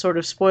do some sort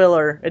of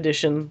spoiler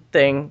edition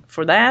thing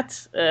for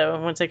that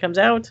once it comes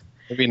out.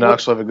 Maybe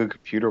Knox will have a good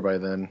computer by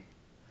then.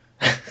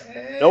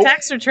 Nope.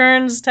 Tax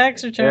returns. Yeah,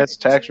 it's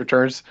tax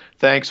returns.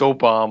 Thanks,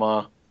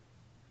 Obama.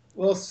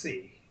 We'll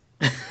see.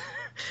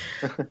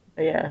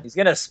 Yeah. He's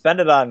gonna spend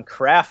it on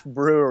craft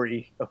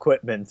brewery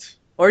equipment.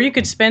 Or you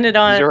could spend it He's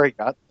on already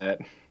got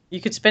that.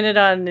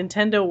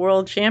 Nintendo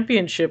World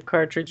Championship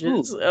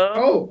cartridges.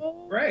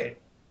 Oh, right.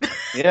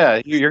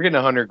 Yeah, you're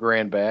getting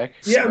 $100,000 back.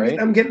 Yeah,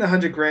 right? I'm getting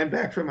 $100,000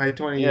 back from my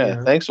 20.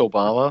 Yeah, thanks,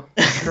 Obama.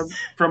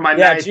 from my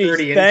Yeah,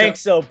 930. geez,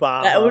 thanks,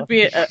 Obama. That would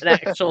be an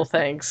actual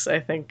thanks,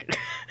 I think.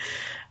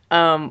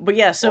 But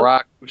yeah, so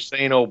Barack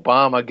Hussein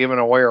Obama giving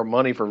away our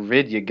money for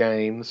video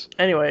games.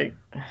 anyway,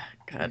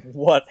 God,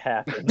 What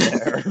happened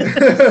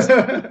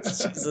there?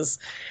 Jesus.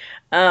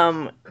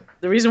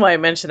 The reason why I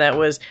mentioned that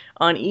was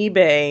on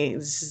eBay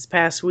this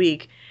past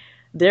week,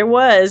 there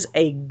was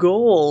a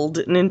gold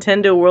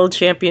Nintendo World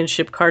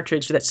Championship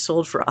cartridge that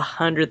sold for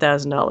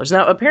 $100,000.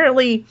 Now,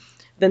 apparently,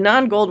 the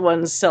non-gold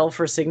ones sell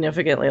for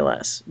significantly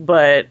less,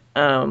 but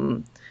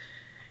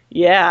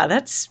yeah,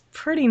 that's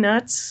pretty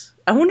nuts.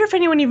 I wonder if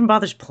anyone even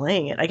bothers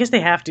playing it. I guess they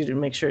have to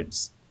make sure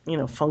it's, you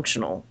know,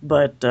 functional.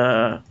 But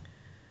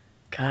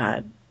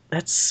God,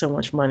 that's so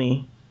much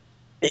money.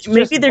 It's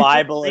Maybe just they're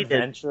Bible related.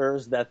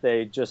 Adventures that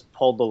they just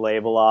pulled the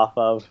label off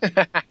of.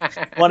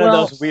 One of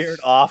Well- those weird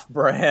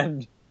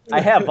off-brand. I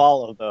have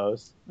all of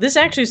those. This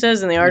actually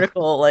says in the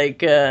article,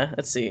 like,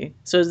 let's see.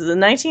 So the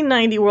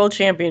 1990 World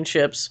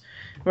Championships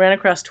ran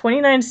across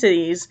 29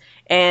 cities,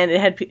 and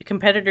it had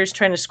competitors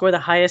trying to score the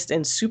highest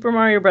in Super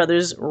Mario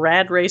Brothers,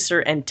 Rad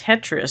Racer, and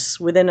Tetris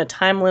within a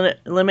time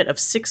limit of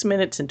 6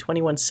 minutes and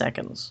 21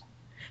 seconds.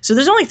 So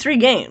there's only 3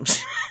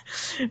 games.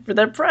 For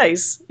that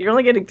price, you're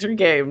only getting 3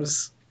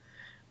 games.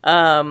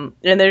 And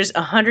there's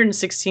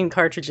 116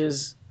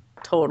 cartridges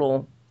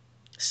total.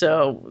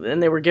 So,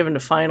 and they were given to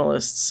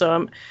finalists.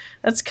 So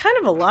that's kind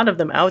of a lot of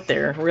them out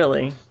there,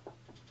 really.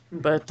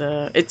 But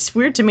it's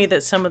weird to me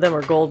that some of them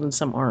are gold and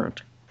some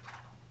aren't.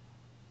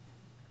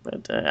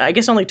 But I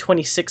guess only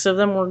 26 of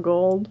them were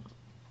gold.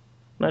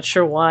 Not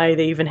sure why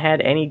they even had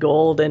any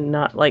gold and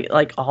not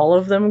like all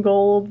of them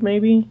gold,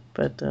 maybe.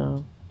 But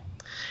Do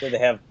they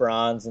have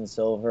bronze and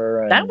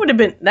silver? And that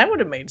would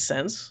have made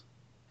sense.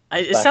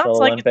 It Special sounds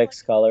like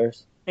Olympics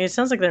colors. it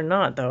sounds like they're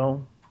not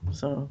though.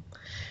 So,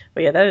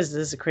 but yeah, this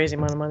is a crazy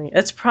amount of money.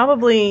 It's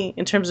probably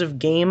in terms of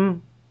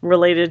game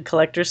related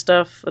collector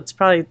stuff. That's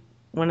probably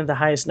one of the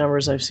highest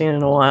numbers I've seen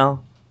in a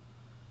while.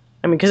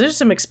 I mean, because there's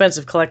some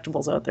expensive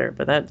collectibles out there,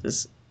 but that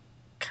is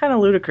kind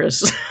of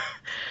ludicrous,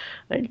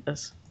 I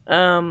guess.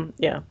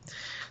 Yeah.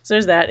 So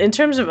there's that. In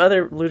terms of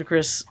other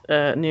ludicrous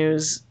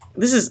news,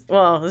 This is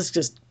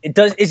just It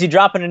does. Is he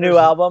dropping a new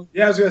album?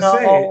 Yeah, I was gonna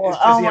say. Oh, Does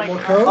he oh have my more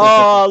God. codes?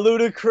 Oh,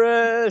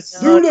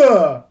 Ludacris!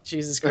 Luda.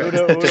 Jesus Christ.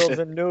 Luda oodles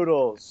and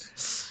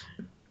noodles.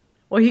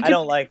 Well, he I could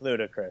don't like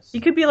Ludacris. he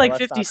could be so like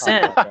let's 50 not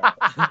Cent. talk about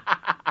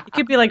that. He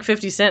could be like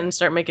 50 Cent and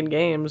start making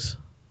games,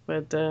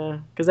 but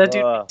because that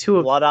dude two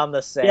of Blood on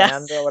the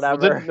Sand or Well,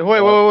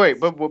 whatever. wait.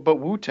 But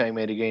Wu-Tang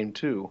made a game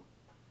too.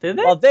 did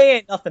they? Well, they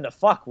ain't nothing to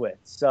fuck with.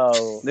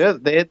 So Yeah,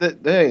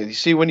 you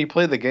see, when you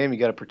play the game, you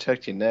got to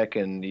protect your neck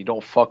and you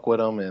don't fuck with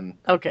them. And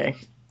Okay.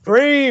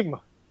 Cream.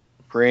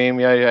 cream,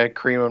 yeah, I had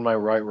cream on my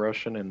right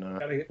Russian. And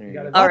You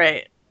gotta, All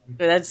right.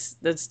 That's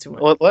too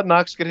much. let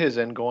Knox get his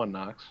in. Go on,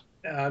 Knox.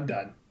 I'm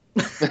done.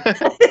 You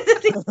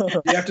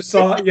have to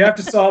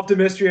solve the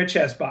mystery of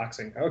chess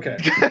boxing. Okay.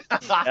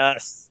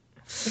 Yes.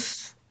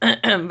 But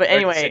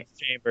anyway, 36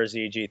 chambers,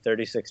 EG.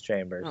 36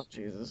 chambers. oh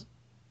Jesus.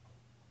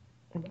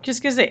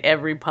 Just gonna say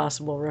every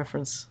possible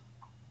reference.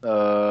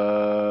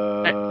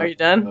 Are you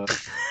done?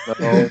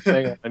 No,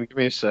 hang on. Give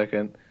me a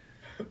second.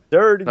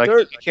 Dirty, I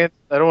dirty. can't.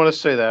 I don't want to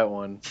say that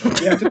one.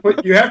 You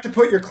have to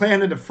put your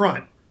clan into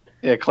front.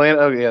 Yeah, clan.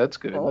 Oh, yeah, that's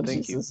good. Oh,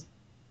 Thank Jesus.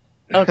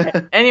 Okay.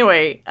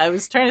 Anyway, I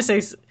was trying to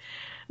say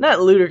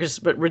not ludicrous,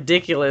 but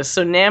ridiculous.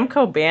 So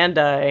Namco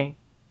Bandai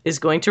is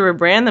going to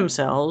rebrand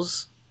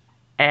themselves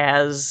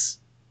as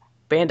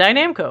Bandai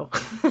Namco.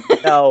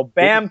 No,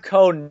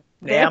 Bamco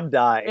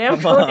Namdai. Come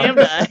Namco on.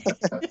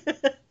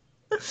 Namdai.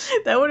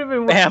 That would have been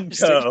more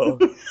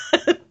Bamco.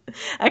 interesting.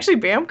 Actually,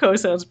 Bamco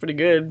sounds pretty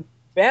good.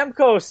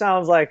 Bamco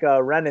sounds like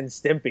a Ren and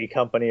Stimpy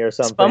company or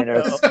something.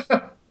 Or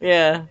Spumco.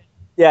 Yeah.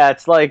 yeah,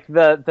 it's like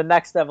the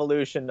next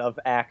evolution of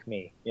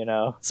Acme, you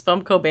know?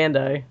 Spumco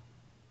Bandai.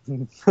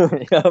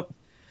 Yep.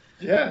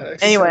 Yeah.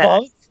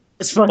 Anyway.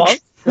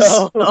 Spunk?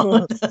 Spunk?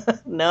 No.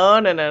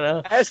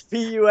 No.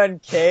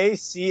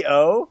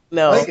 SPUNKCO?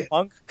 No. Like it.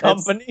 Spunk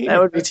Company? That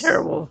would be That's-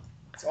 terrible.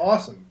 It's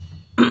awesome.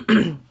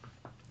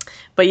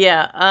 But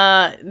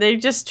yeah, they're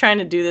just trying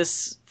to do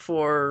this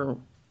for,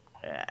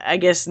 I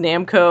guess,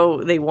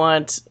 Namco.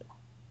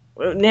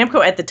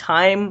 Namco at the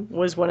time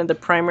was one of the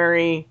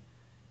primary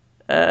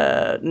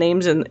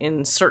names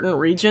in certain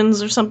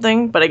regions or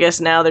something. But I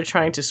guess now they're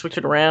trying to switch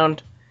it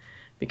around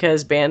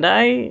because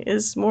Bandai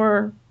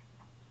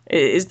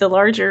is the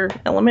larger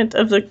element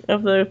of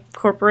the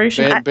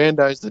corporation.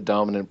 Bandai's the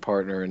dominant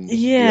partner, and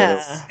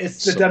Yeah.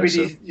 It's the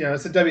WD.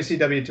 It's the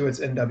WCW to its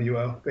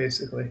NWO,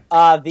 basically.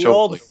 The Totally.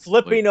 old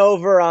flipping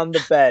over on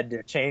the bed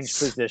to change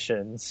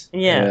positions.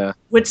 Yeah.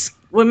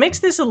 What makes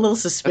this a little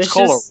suspicious? It's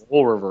called a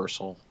role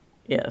reversal.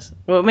 Yes.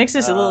 What makes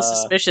this a little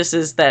suspicious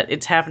is that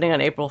it's happening on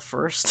April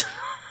 1st.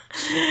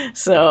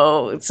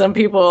 So some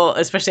people,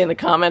 especially in the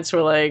comments,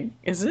 were like,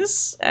 "Is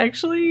this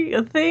actually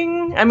a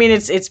thing?" I mean,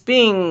 it's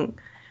being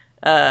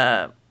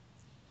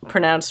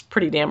pronounced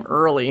pretty damn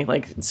early.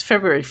 Like it's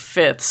February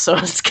 5th, so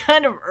it's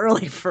kind of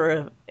early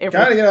for April.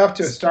 Gotta get off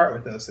to a start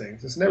with those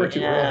things. It's never too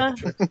Yeah.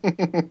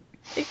 early.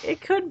 It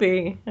could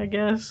be, I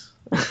guess.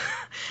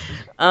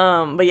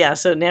 But yeah,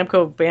 so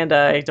Namco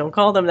Bandai, don't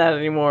call them that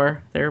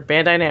anymore. They're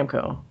Bandai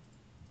Namco.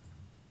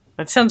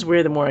 That sounds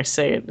weird the more I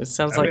say it. It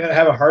sounds I'm like, gonna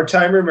have a hard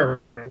time remembering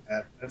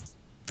that. That's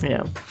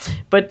yeah.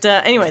 But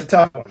anyway, a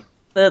tough one.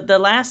 the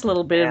last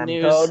little bit of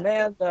news,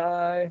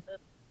 Namdai.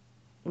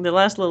 the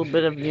last little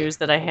bit of news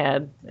that I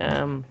had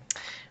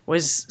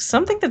was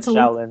something that's a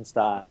little Shaolin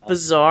style.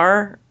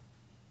 bizarre.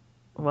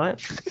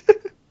 What?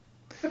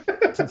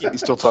 You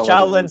still talking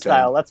about Shaolin Wu-Tang.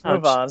 style. Let's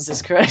move on.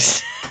 Jesus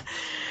Christ.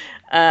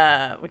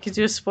 We could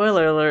do a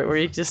spoiler alert where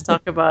you just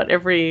talk about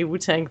every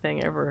Wu-Tang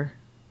thing ever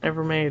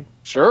made.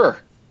 Sure.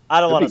 I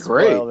don't want to That'd be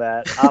great. spoil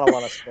that. I don't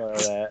want to spoil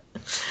that.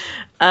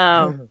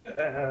 Man.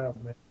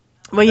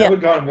 But yeah, That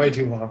would go on way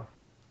too long.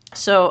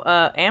 so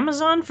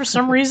Amazon for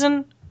some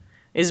reason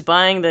is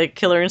buying the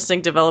Killer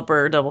Instinct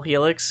developer Double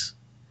Helix.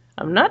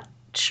 I'm not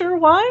sure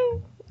why.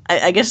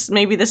 I guess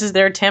maybe this is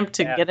their attempt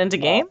to get into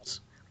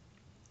games.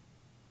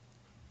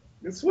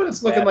 It's what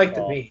it's looking Bad like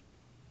to call. me.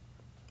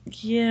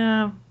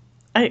 Yeah,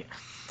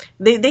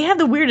 They have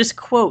the weirdest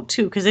quote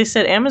too, because they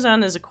said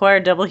Amazon has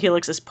acquired Double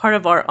Helix as part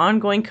of our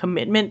ongoing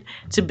commitment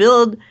to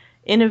build,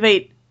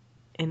 innovate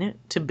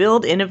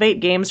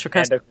games for And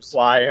customers.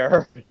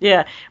 acquire.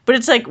 Yeah, but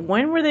it's like,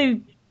 when were they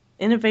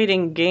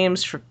innovating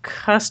games for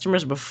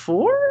customers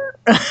before?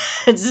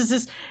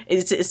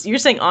 It's you're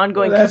saying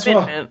ongoing Well, that's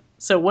commitment.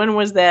 So when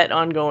was that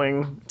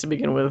ongoing to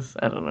begin with?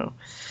 I don't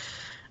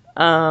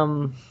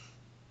know.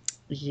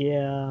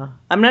 Yeah,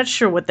 I'm not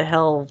sure what the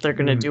hell they're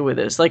gonna do with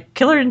this. Like,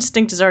 Killer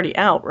Instinct is already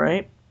out,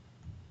 right?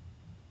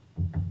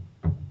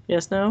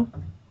 Yes, no.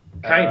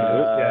 Kind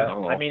of. I Yeah.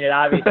 don't know. I mean, it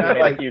obviously made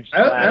Like, a huge. I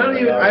don't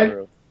splash even-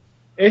 through.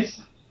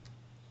 It's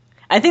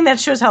I think that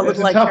shows how It's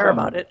little a I tough care one.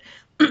 about it.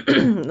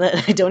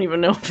 That I don't even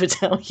know if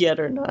it's out yet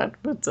or not.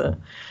 But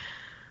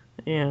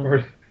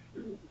yeah.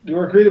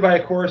 we're greeted by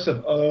a chorus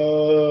of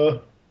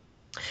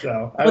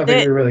So I don't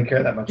think we really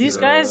care that much. These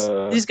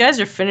either. guys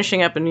are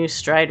finishing up a new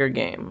Strider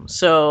game.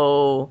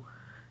 So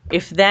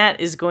if that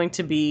is going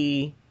to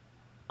be,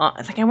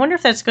 I wonder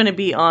if that's going to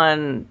be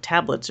on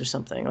tablets or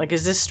something. Like,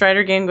 is this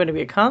Strider game going to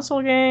be a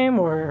console game,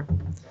 or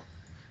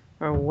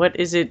what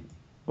is it?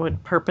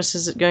 what purpose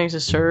is it going to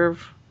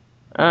serve?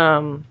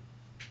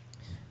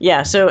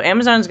 Yeah, so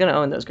Amazon's going to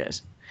own those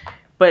guys.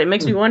 But it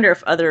makes me wonder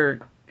if other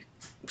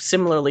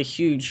similarly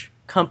huge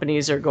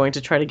companies are going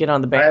to try to get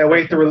on the I bandwagon.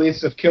 await the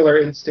release of Killer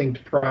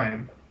Instinct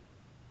Prime.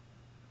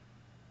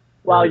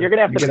 Well, you're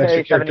gonna have to You get pay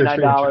extra characters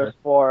free of $79 charge.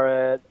 for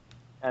it,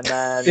 and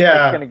then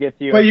Yeah, it's gonna get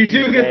you. But a you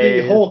few do get the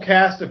days. whole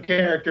cast of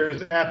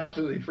characters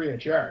absolutely free of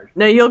charge.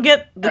 No, you'll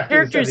get the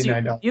After the characters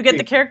 $79 you get the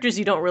fee. characters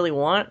you don't really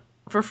want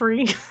for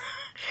free.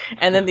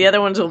 And then the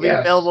other ones will be Yes.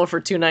 available for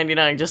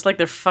 $2.99, just like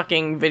their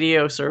fucking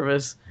video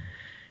service.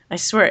 I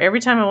swear, every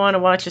time I want to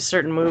watch a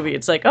certain movie,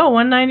 it's like, oh,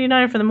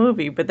 $1.99 for the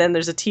movie. But then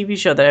there's a TV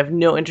show that I have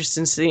no interest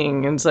in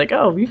seeing, and it's like,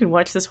 oh, you can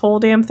watch this whole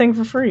damn thing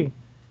for free.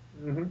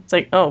 Mm-hmm. It's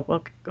like, oh,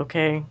 well,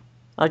 okay.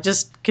 I'll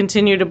just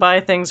continue to buy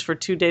things for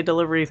 2-day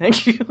delivery.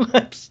 Thank you.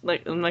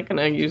 I'm not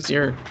gonna use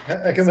your.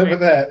 I can live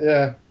with that.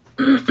 Yeah.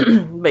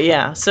 But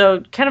yeah,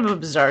 so kind of a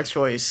bizarre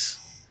choice.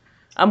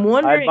 I'm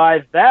wondering. I'd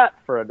buy that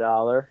for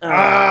 $1.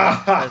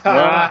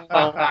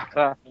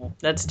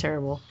 That's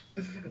terrible.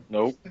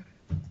 Nope.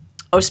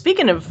 Oh,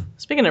 speaking of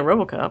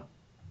RoboCop,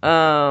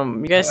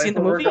 you guys seen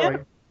the Where we're movie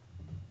yet?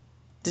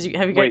 going.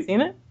 Have you guys Wait.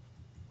 seen it?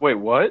 Wait,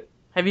 what?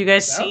 Have you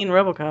guys No. seen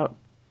RoboCop?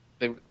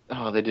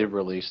 They did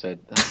release that.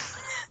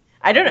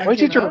 I don't know. Why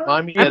did you Huh?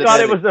 remind me? You that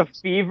thought it was a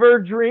fever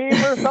dream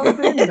or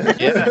something?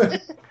 Yeah.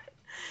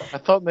 I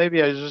thought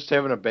maybe I was just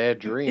having a bad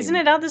dream. Isn't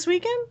it out this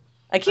weekend?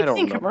 I keep don't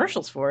seeing know.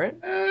 commercials for it.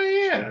 Oh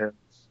yeah.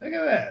 Look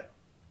at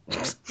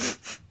that.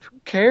 Who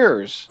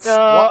cares? No,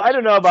 I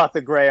don't know about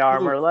the gray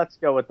armor. Let's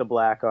go with the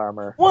black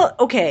armor. Well,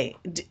 okay.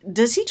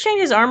 Does he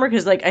change his armor?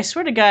 Because, like, I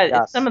swear to God, in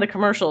Yes. some of the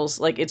commercials,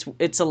 like,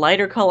 it's a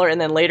lighter color, and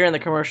then later in the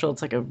commercial,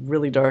 it's like a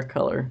really dark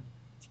color.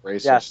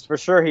 Racist. Yes, for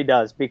sure he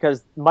does,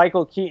 because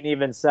Michael Keaton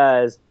even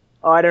says,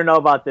 "Oh, I don't know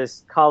about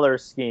this color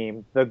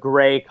scheme, the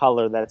gray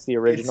color that's the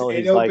original."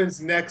 It He's like, opens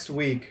next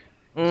week.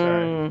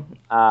 Sorry.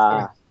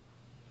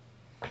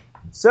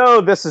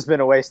 So this has been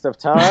a waste of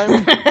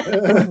time.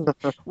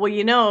 Well,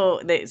 you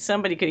know,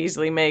 somebody could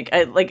easily make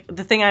like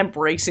the thing I'm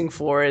bracing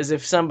for is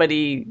if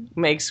somebody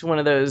makes one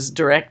of those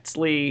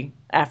directly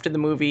after the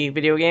movie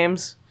video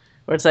games,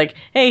 where it's like,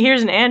 hey,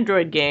 here's an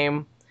Android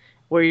game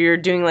where you're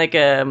doing like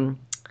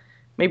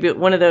maybe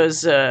one of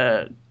those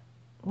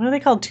what are they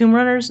called, Tomb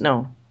Runners?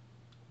 No,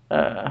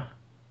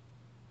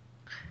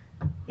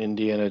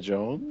 Indiana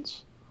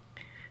Jones.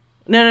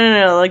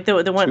 no, like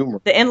the one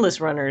Tomb- the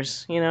Endless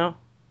Runners, you know.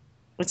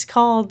 It's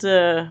called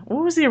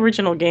what was the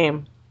original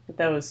game?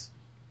 That was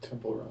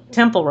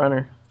Temple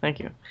Runner. Thank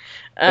you.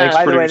 Thanks,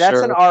 By the way, that's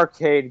producer. an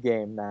arcade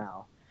game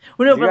now.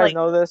 Well, no, Do you but guys like,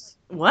 know this?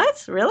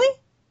 what? Really?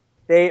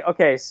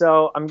 Okay,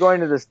 so I'm going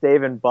to this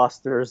Dave and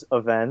Buster's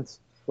event,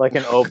 like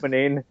an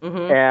opening,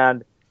 Mm-hmm.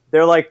 and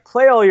they're like,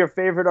 play all your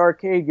favorite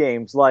arcade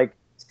games, like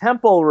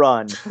Temple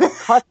Run,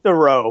 Cut the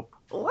Rope.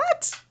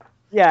 What?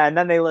 Yeah, and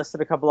then they listed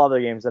a couple other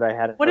games that I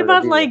hadn't. What heard about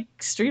of either. like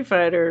Street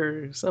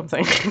Fighter or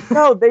something?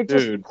 No, they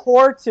just Dude.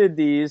 ported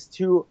these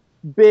to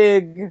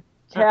big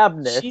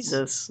cabinets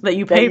Jesus, that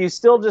you that pay. you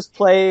still just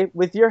play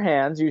with your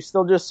hands. You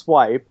still just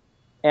swipe,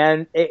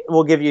 and it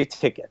will give you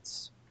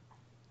tickets.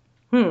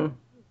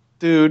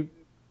 Dude,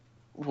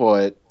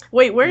 what?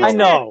 Wait, where's I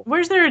know.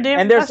 Where's there a Dave?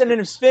 And there's an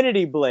Buster's?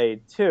 Infinity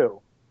Blade too.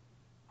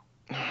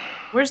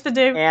 Where's the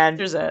Dave and-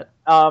 Buster's at?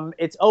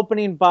 It's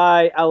opening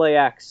by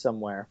LAX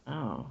somewhere.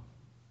 Oh,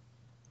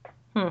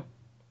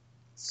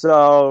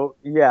 So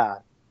yeah,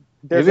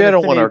 there's Maybe an I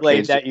don't want Infinity Blade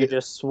arcades that to- you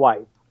just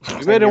swipe.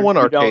 Maybe I don't want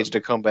you arcades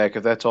don't- to come back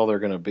if that's all they're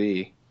gonna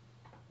be.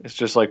 It's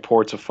just like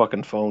ports of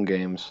fucking phone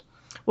games.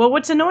 well,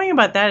 what's annoying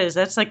about that is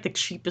that's like the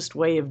cheapest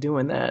way of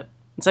doing that.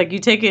 It's like you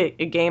take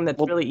a game that's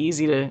really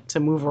easy to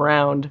move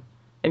around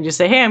and just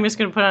say, hey, I'm just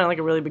going to put on like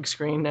a really big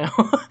screen now,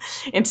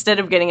 instead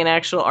of getting an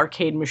actual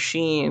arcade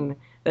machine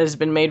that has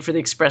been made for the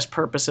express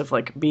purpose of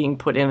like being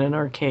put in an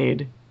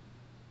arcade.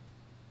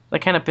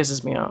 That kind of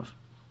pisses me off.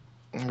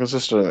 It's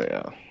just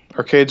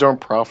arcades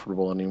aren't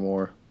profitable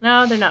anymore.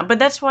 No, they're not. But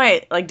that's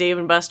why like Dave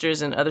and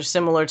Buster's and other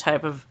similar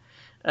type of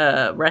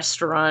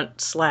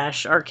restaurant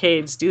 /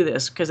 arcades do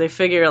this, because they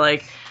figure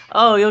like,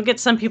 oh, you'll get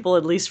some people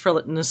at least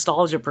for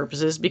nostalgia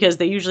purposes, because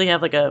they usually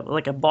have like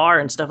a bar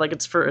and stuff, like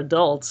it's for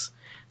adults.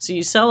 So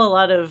you sell a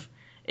lot of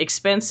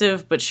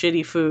expensive but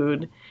shitty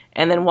food,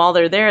 and then while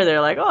they're there,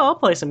 they're like, oh, I'll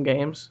play some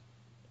games.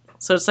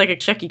 So it's like a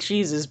Chuck E.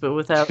 Cheese's, but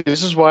without.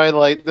 This is why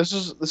this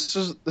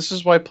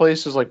is why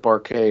places like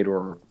Barcade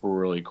were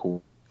really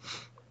cool.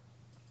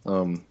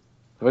 Have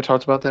I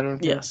talked about that?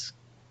 Yes.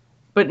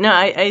 But no,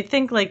 I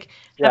think like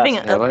Yes. having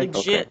Have I?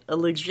 a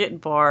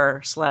legit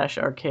bar /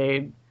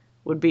 arcade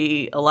would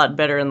be a lot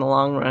better in the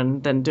long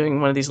run than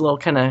doing one of these little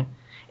kind of.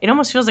 It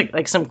almost feels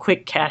like some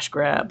quick cash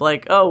grab.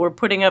 Like, oh, we're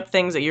putting up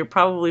things that you're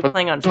probably But-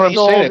 playing on. That's what I'm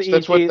Sold, saying.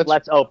 That's easy, what-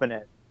 let's open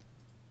it.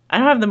 I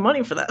don't have the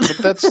money for that. But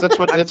that's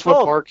what I'm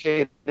sold.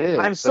 Barcade is.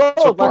 I'm That's what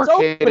sold. Let's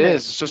Barcade open it.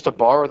 is. It's just a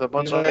bar with a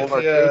bunch of old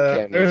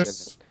arcade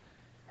cabinets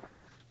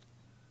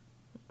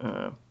in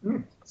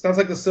it. Sounds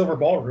like the Silver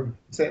Ballroom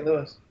in St.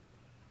 Louis.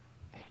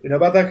 You know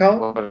about that, Colin?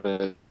 What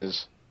it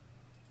is?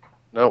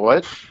 No,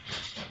 what?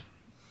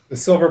 The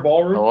Silver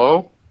Ballroom?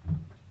 Hello?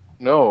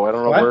 No, I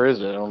don't know What? where is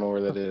it. I don't know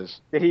where that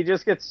is. Did he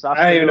just get sucked?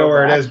 I don't even into know a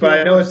where it is, but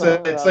I know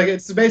vacuum or something?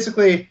 it's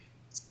basically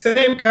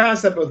same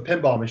concept with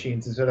pinball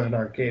machines instead of an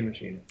arcade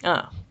machine.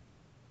 Oh,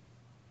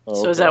 Oh,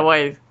 so is okay. that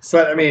why?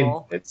 But I mean,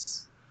 Ball?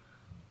 it's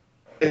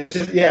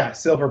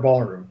just Silver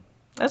Ballroom.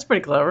 That's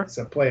pretty clever. It's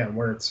a play on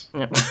words.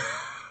 Yeah.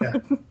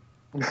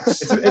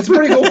 It's a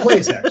pretty cool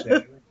place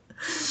actually.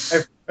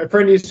 My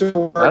friend used to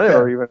work I never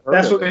there. even heard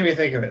That's of what it. made me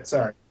think of it.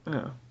 Sorry.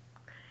 Oh.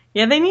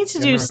 Yeah, they need to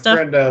Yeah, do my stuff.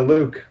 friend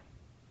Luke.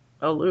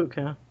 Oh, Luke,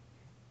 huh?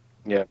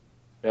 I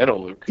know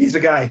Luke. He's a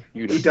guy.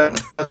 You He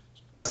does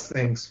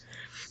things.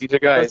 He's a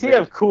guy. Does he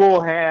have cool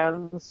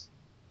hands?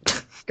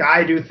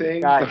 Guy do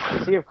things. Guy,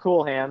 does he have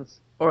cool hands?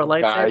 Or a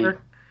lightsaber?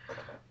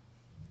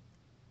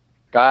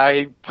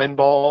 Guy,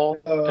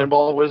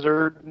 pinball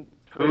wizard. He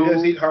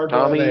does Who? eat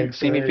hard-boiled Tommy, eggs,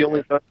 see me, so feel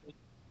me, touch me.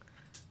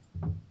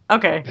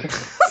 Okay.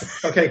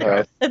 Okay, All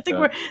right. I think Yeah.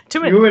 we're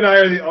too many. you and I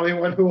are the only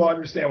one who will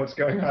understand what's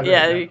going on.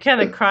 Yeah, right you're kind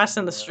of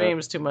crossing the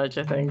streams too much.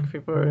 I think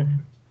people are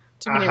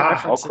too many Aha. I'll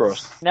references.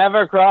 cross.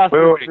 Never crossed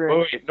the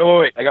stream.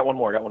 Wait. I got one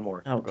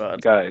more. Oh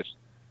God. Guys,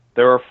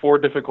 there are 4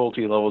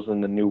 difficulty levels in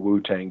the new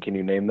Wu-Tang. Can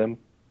you name them?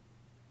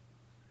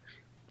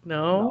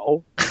 No.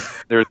 No.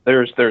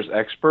 There's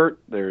expert,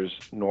 there's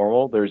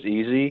normal, there's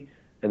easy,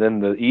 and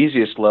then the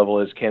easiest level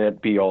is can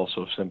it be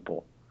also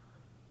simple?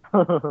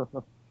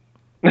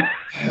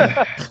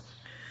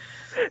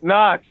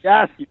 Knox,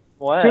 yes. Two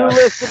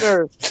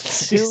listeners.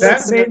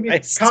 That made me,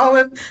 Nice.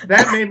 Colin.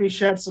 That made me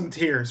shed some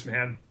tears,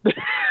 man.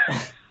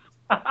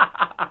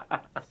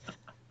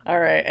 All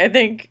right. I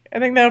think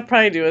that'll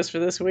probably do us for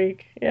this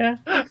week. Yeah.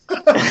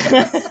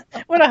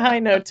 What a high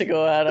note to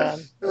go out on.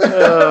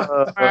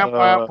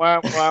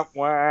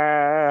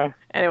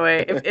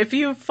 Anyway, if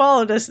you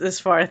followed us this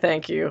far,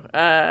 thank you.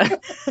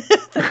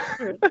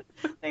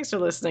 Thanks for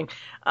listening.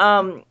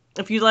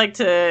 If you'd like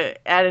to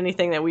add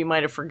anything that we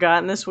might have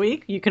forgotten this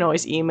week, you can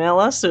always email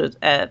us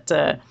at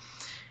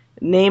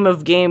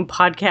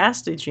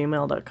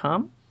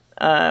nameofgamepodcast@gmail.com.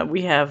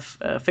 We have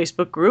a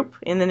Facebook group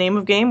in the Name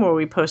of Game where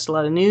we post a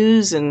lot of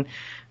news and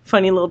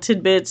funny little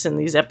tidbits and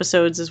these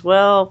episodes as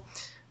well.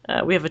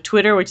 We have a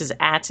Twitter, which is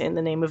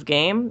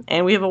 @InTheNameOfGame,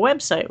 and we have a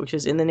website, which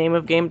is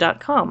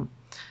inthename.of-game.com.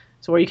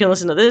 So where you can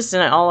listen to this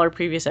and all our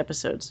previous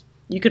episodes.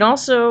 You can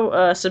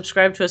also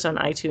subscribe to us on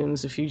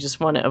iTunes if you just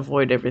want to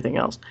avoid everything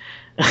else.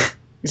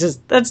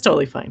 That's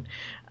totally fine.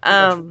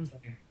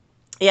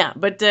 Yeah,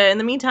 but in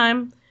the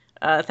meantime,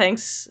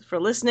 thanks for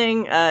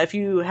listening. If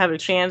you have a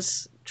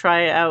chance,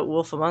 try out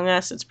Wolf Among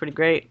Us. It's pretty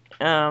great.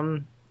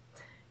 And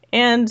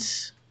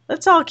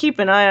let's all keep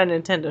an eye on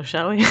Nintendo,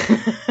 shall we?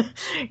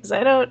 Because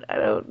I don't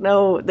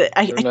know.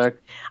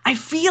 I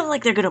feel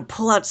like they're gonna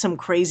pull out some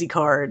crazy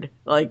card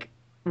like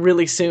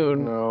really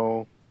soon.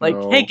 No. Like,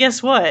 no, hey,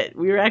 guess what?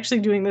 We were actually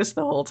doing this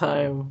the whole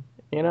time.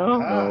 You know?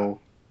 No.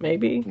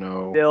 Maybe.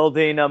 No.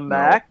 Building a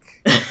mech.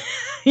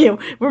 Yeah,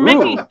 we're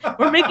making a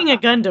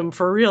Gundam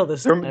for real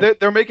this time.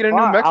 They're making a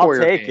new Mech I'll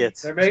Warrior take game. it.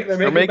 They're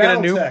They're making a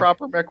new Battletech.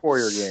 proper Mech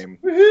Warrior game.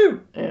 Woohoo!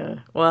 Yeah.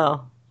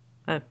 Well,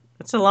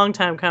 that's a long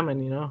time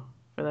coming,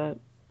 for that.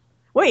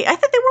 Wait, I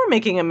thought they were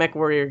making a Mech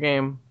Warrior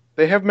game.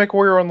 They have Mech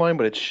Warrior Online,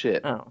 but it's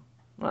shit. Oh,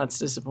 well, that's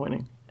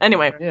disappointing.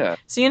 Anyway, Yeah.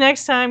 see you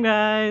next time,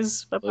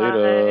 guys. Bye bye.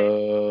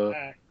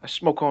 Later. I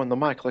smoke on the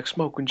mic like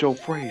smoking Joe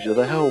Frazier,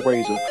 the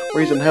Hellraiser,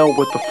 raising hell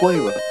with the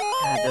flavor.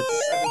 God,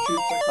 that's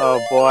Oh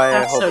boy,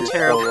 That's I hope so you're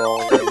terrible.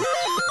 still rolling.